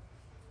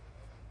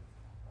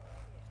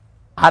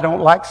 I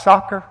don't like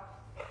soccer.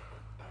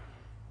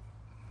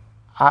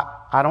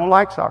 I don't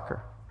like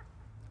soccer.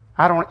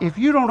 If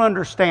you don't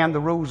understand the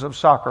rules of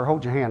soccer,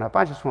 hold your hand up.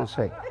 I just want to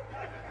say,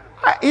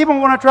 even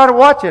when I try to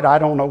watch it, I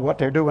don't know what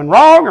they're doing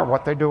wrong or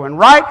what they're doing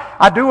right.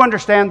 I do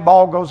understand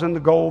ball goes in the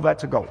goal,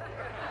 that's a goal.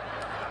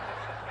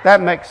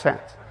 That makes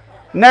sense.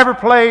 Never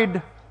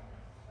played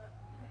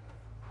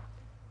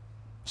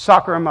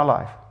soccer in my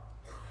life.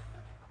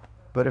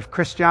 But if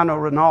Cristiano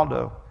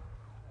Ronaldo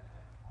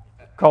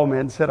called me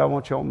and said, I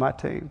want you on my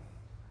team,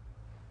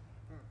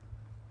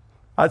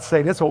 I'd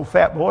say, this old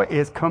fat boy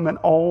is coming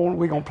on.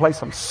 We're going to play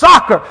some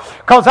soccer.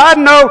 Because I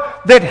know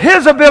that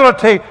his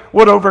ability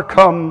would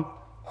overcome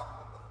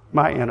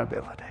my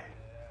inability.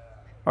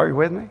 Are you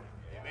with me?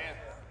 Amen.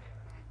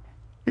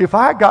 If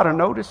I got a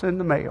notice in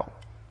the mail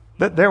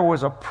that there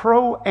was a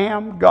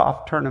pro-am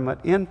golf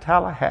tournament in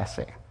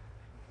Tallahassee,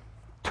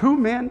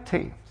 2-man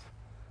teams,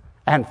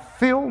 and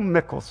Phil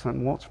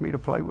Mickelson wants me to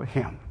play with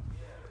him,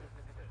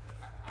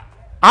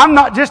 I'm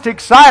not just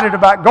excited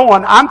about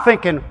going, I'm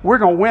thinking, we're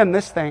going to win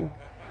this thing.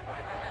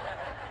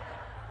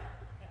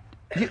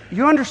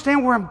 You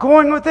understand where I'm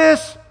going with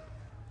this?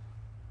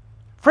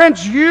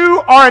 Friends,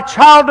 you are a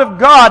child of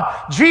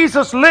God.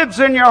 Jesus lives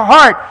in your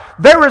heart.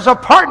 There is a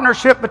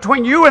partnership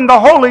between you and the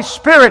Holy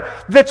Spirit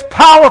that's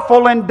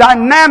powerful and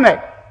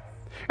dynamic.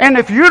 And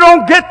if you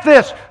don't get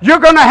this, you're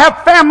going to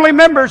have family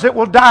members that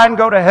will die and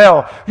go to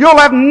hell. You'll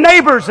have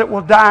neighbors that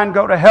will die and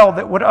go to hell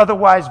that would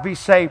otherwise be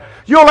saved.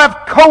 You'll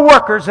have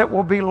co-workers that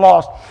will be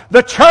lost.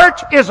 The church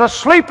is a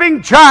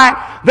sleeping giant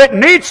that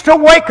needs to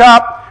wake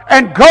up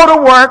and go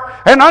to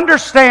work and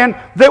understand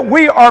that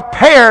we are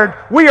paired,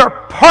 we are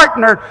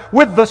partnered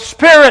with the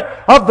Spirit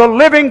of the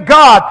living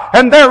God,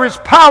 and there is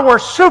power,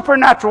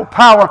 supernatural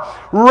power,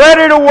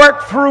 ready to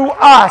work through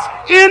us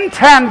in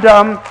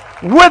tandem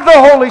with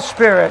the Holy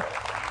Spirit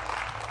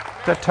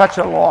to touch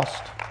a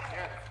lost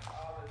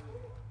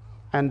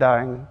and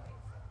dying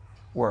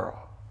world.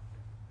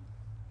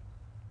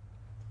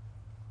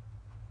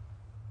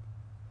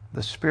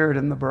 The Spirit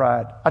and the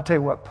bride. I tell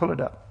you what, pull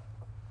it up.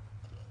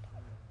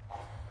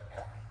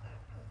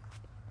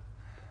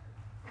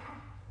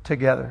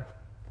 Together.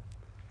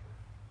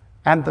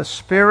 And the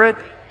Spirit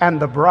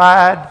and the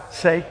bride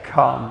say,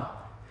 come.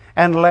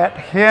 And let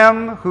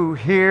him who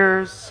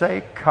hears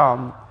say,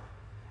 come.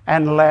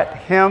 And let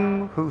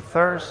him who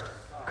thirsts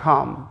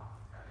come.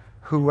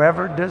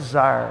 Whoever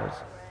desires,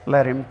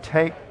 let him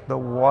take the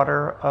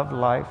water of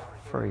life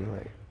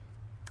freely.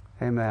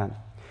 Amen.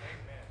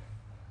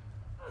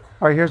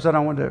 All right, here's what I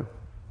want to do.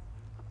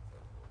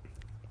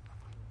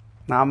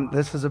 Now,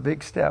 this is a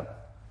big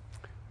step.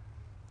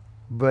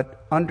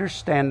 But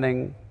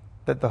understanding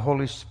that the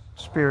Holy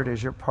Spirit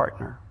is your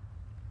partner.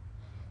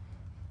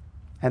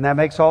 And that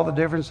makes all the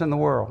difference in the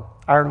world.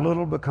 Our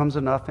little becomes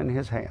enough in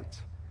His hands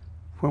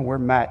when we're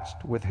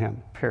matched with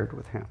Him, paired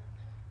with Him.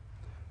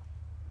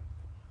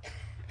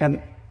 And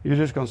you're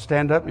just going to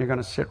stand up and you're going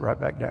to sit right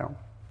back down.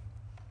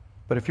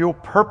 But if you'll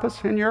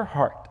purpose in your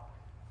heart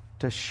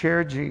to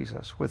share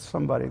Jesus with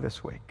somebody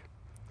this week,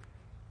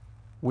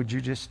 would you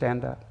just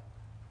stand up?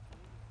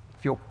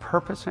 If you'll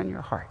purpose in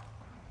your heart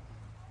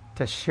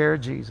to share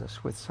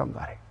Jesus with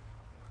somebody.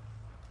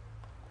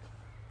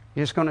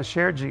 You're just going to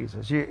share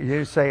Jesus.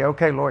 You say,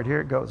 okay, Lord,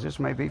 here it goes. This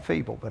may be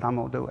feeble, but I'm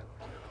going to do it.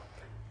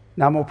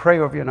 Now I'm going to pray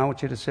over you, and I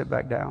want you to sit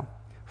back down.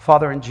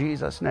 Father, in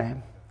Jesus'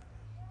 name,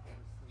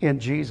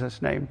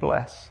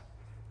 bless.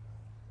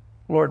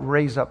 Lord,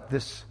 raise up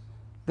this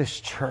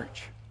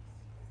church.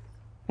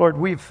 Lord,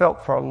 we've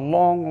felt for a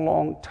long,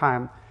 long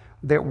time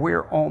that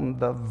we're on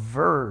the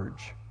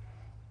verge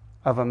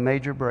of a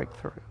major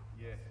breakthrough.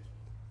 Yes.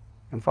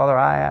 And Father,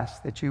 I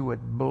ask that you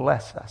would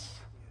bless us.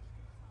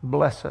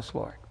 Bless us,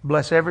 Lord.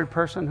 Bless every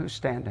person who's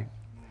standing.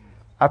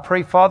 I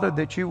pray, Father,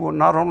 that you will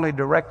not only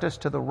direct us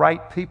to the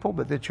right people,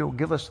 but that you'll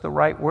give us the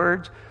right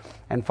words.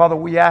 And Father,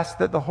 we ask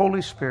that the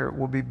Holy Spirit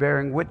will be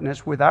bearing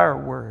witness with our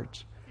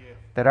words,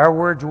 that our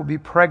words will be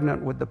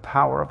pregnant with the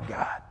power of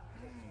God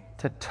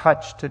to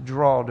touch, to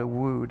draw, to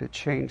woo, to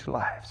change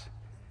lives.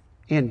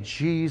 In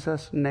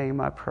Jesus' name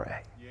I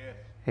pray.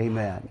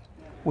 Amen.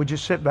 Would you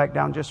sit back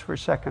down just for a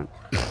second?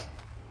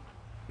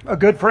 A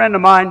good friend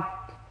of mine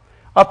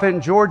up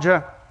in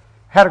Georgia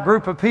had a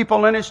group of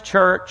people in his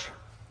church,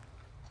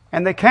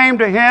 and they came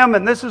to him,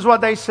 and this is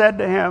what they said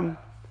to him.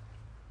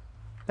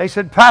 They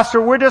said, Pastor,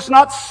 we're just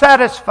not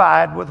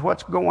satisfied with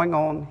what's going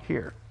on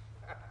here.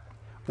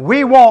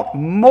 We want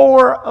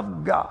more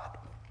of God.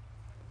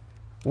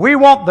 We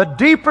want the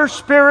deeper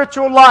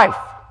spiritual life.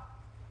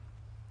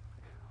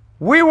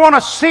 We want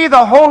to see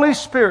the Holy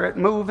Spirit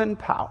move in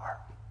power.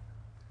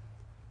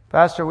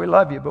 Pastor, we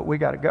love you, but we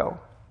got to go.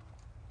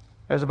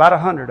 There's about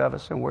 100 of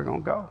us, and we're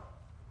going to go.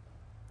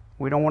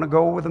 We don't want to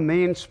go with a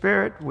mean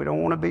spirit. We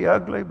don't want to be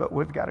ugly, but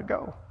we've got to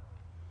go.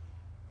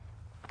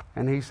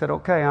 And he said,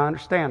 okay, I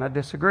understand. I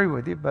disagree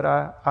with you, but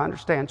I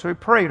understand. So he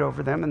prayed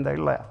over them, and they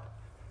left.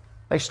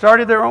 They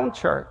started their own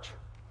church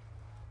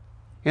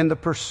in the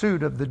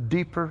pursuit of the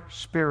deeper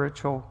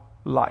spiritual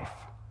life.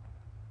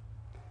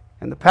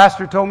 And the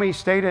pastor told me he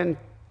stayed in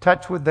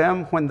touch with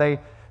them when they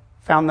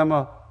found them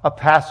a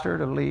pastor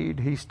to lead.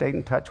 He stayed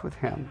in touch with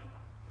him.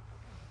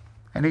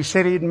 And he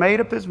said he'd made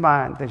up his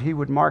mind that he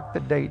would mark the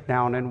date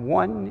down. And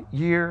 1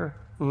 year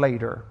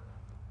later,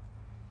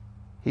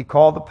 he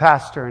called the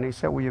pastor and he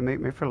said, will you meet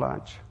me for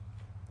lunch?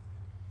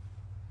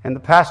 And the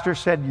pastor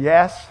said,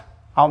 yes,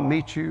 I'll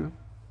meet you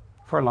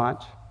for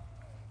lunch.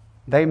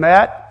 They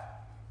met.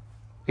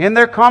 In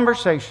their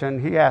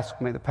conversation, he asked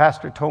me, the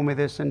pastor told me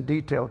this in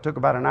detail. It took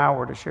about an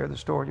hour to share the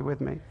story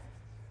with me.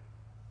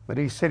 But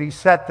he said he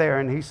sat there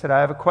and he said,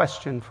 I have a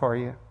question for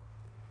you.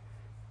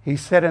 He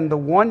said, in the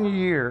 1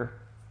 year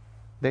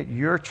that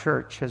your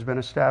church has been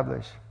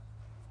established,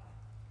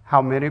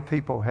 how many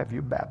people have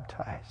you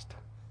baptized?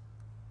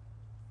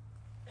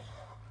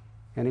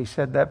 And he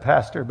said that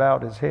pastor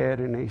bowed his head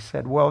and he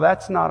said, well,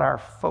 that's not our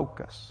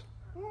focus.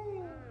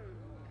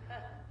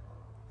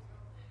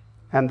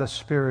 And the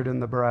Spirit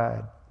and the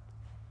bride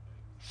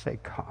say,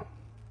 come.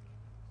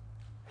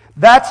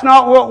 That's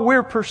not what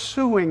we're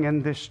pursuing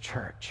in this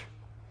church.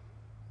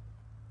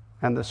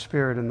 And the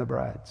Spirit and the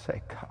bride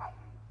say, come.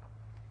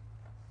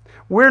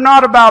 We're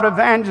not about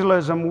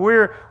evangelism.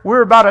 We're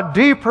about a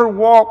deeper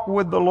walk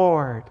with the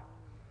Lord.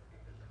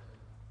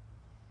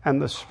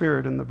 And the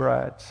Spirit and the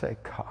bride say,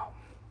 come.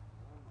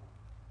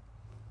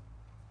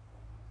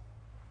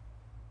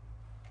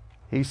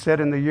 He said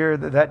in the year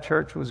that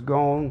church was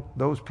gone,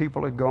 those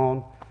people had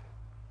gone,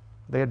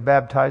 they had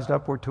baptized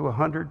upward to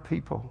 100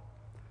 people.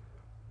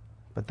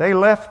 But they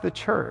left the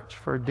church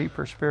for a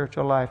deeper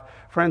spiritual life.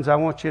 Friends, I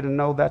want you to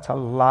know that's a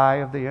lie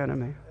of the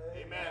enemy.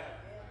 Amen.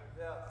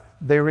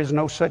 There is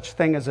no such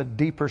thing as a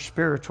deeper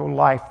spiritual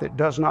life that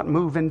does not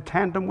move in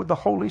tandem with the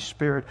Holy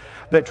Spirit,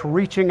 that's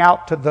reaching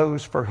out to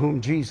those for whom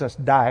Jesus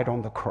died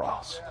on the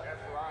cross.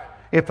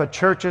 If a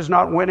church is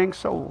not winning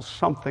souls,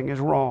 something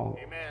is wrong.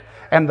 Amen.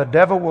 And the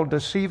devil will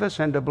deceive us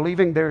into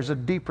believing there's a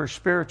deeper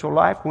spiritual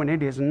life when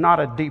it is not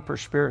a deeper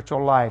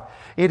spiritual life.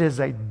 It is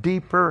a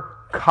deeper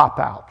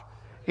cop-out.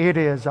 It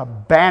is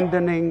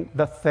abandoning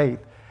the faith.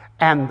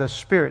 And the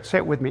Spirit, say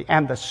it with me,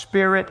 and the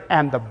Spirit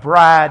and the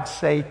bride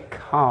say,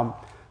 come.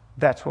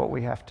 That's what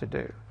we have to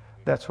do.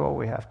 That's what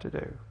we have to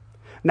do.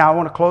 Now, I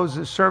want to close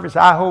this service.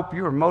 I hope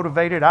you are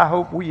motivated. I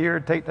hope we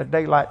irritate the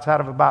daylights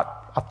out of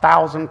about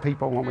 1,000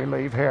 people when we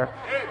leave here.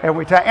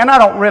 And I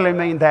don't really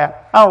mean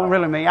that.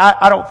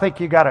 I don't think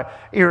you got to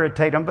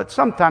irritate them, but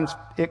sometimes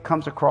it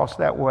comes across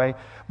that way.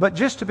 But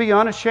just to be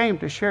unashamed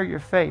to share your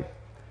faith.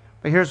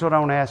 But here's what I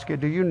want to ask you.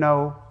 Do you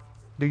know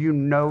that you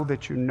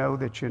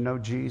know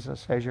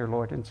Jesus as your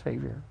Lord and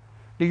Savior?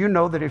 Do you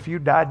know that if you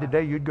died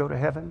today, you'd go to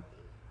heaven?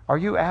 Are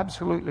you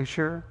absolutely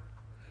sure?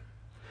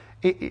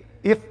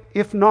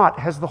 If not,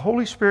 has the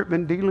Holy Spirit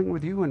been dealing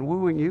with you and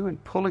wooing you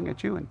and pulling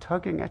at you and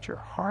tugging at your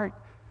heart?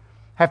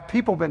 Have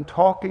people been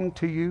talking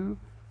to you?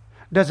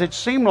 Does it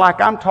seem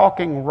like I'm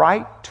talking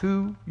right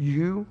to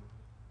you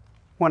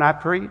when I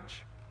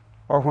preach?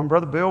 Or when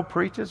Brother Bill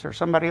preaches or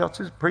somebody else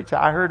is preaching?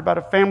 I heard about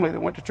a family that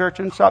went to church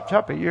in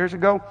Sopchuppa years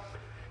ago,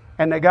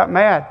 and they got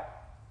mad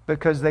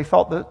because they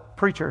thought the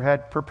preacher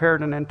had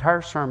prepared an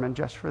entire sermon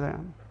just for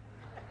them.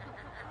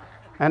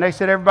 And they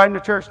said everybody in the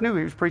church knew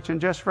he was preaching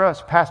just for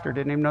us. Pastor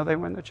didn't even know they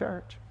were in the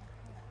church.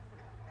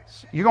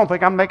 You're going to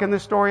think I'm making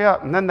this story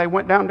up. And then they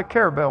went down to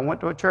Carabel,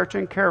 went to a church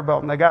in Carabel,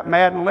 and they got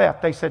mad and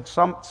left. They said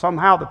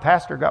somehow the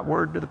pastor got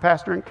word to the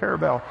pastor in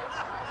Carabel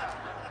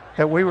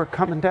that we were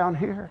coming down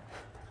here.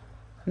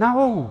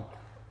 No,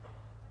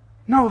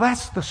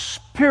 that's the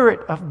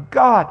Spirit of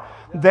God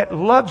that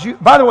loves you.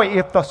 By the way,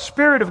 if the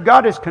Spirit of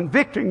God is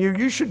convicting you,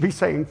 you should be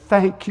saying,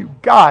 thank you,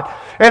 God.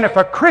 And if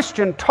a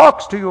Christian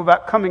talks to you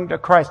about coming to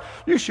Christ,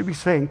 you should be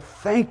saying,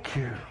 thank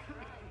you.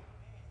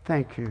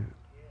 Thank you.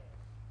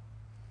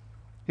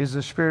 Is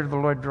the Spirit of the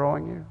Lord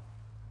drawing you?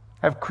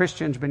 Have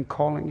Christians been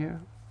calling you?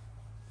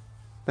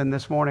 Then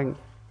this morning,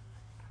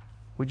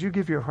 would you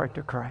give your heart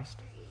to Christ?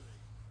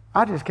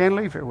 I just can't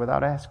leave here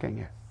without asking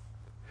you.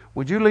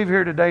 Would you leave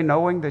here today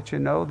knowing that you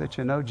know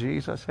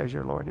Jesus as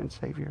your Lord and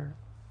Savior?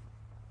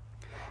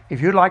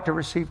 If you'd like to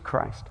receive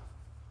Christ,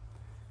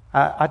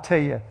 I tell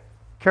you,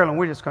 Carolyn,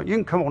 you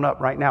can come on up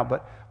right now,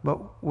 but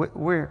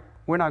we're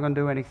not going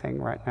to do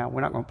anything right now. We're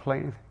not going to play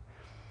anything.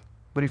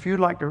 But if you'd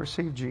like to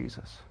receive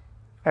Jesus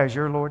as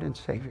your Lord and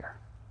Savior,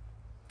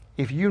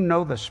 if you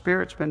know the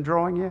Spirit's been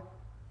drawing you,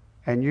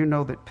 and you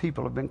know that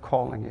people have been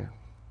calling you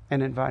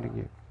and inviting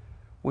you,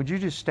 would you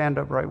just stand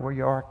up right where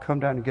you are, come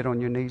down and get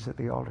on your knees at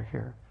the altar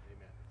here?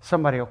 Amen.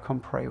 Somebody will come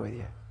pray with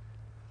you.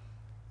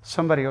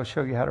 Somebody will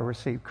show you how to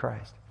receive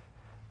Christ.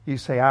 You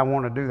say, I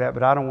want to do that,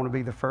 but I don't want to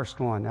be the first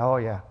one. Oh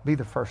yeah, be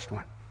the first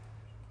one.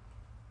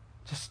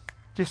 Just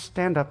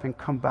stand up and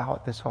come bow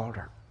at this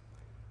altar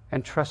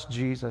and trust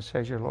Jesus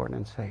as your Lord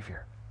and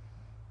Savior.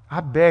 I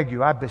beg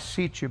you, I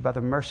beseech you by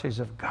the mercies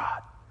of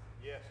God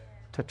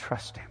to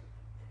trust Him,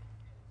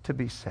 to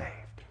be saved.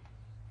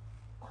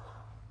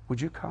 Would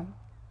you come?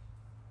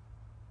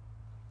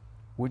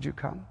 Would you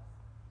come?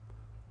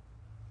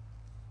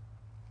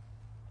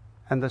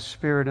 And the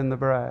Spirit and the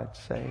bride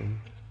say,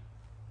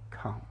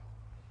 come.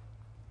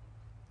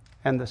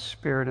 And the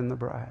Spirit and the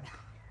bride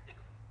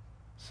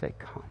say,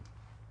 come.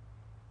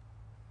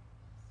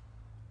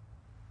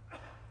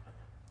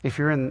 If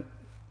you're in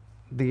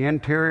the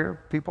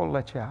interior, people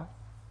let you out.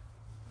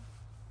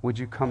 Would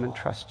you come and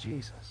trust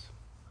Jesus?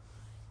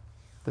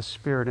 The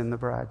Spirit and the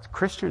bride.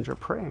 Christians are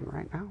praying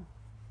right now.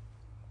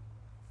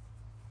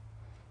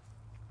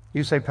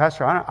 You say,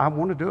 Pastor, I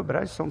want to do it, but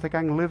I just don't think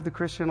I can live the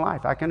Christian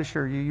life. I can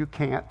assure you, you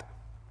can't.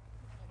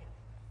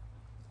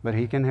 But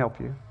He can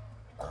help you.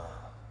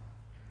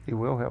 He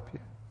will help you.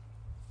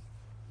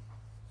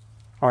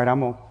 All right, I'm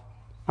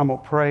gonna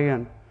pray,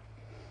 and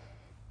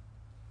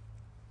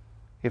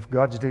if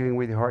God's dealing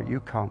with your heart, you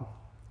come.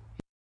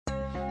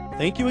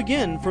 Thank you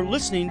again for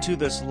listening to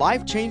this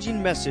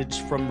life-changing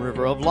message from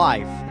River of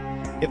Life.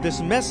 If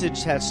this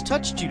message has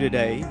touched you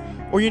today,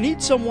 or you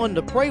need someone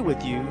to pray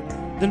with you,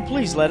 then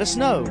please let us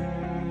know.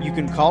 You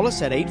can call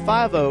us at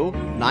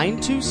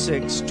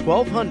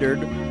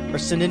 850-926-1200 or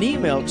send an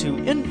email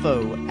to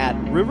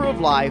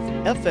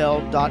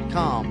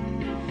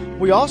info@riveroflifefl.com.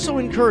 We also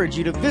encourage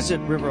you to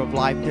visit River of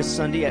Life this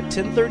Sunday at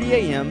 10:30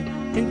 a.m.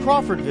 in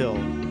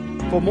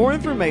Crawfordville. For more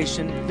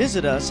information,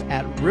 visit us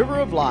at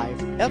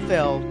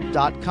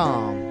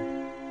riveroflifefl.com.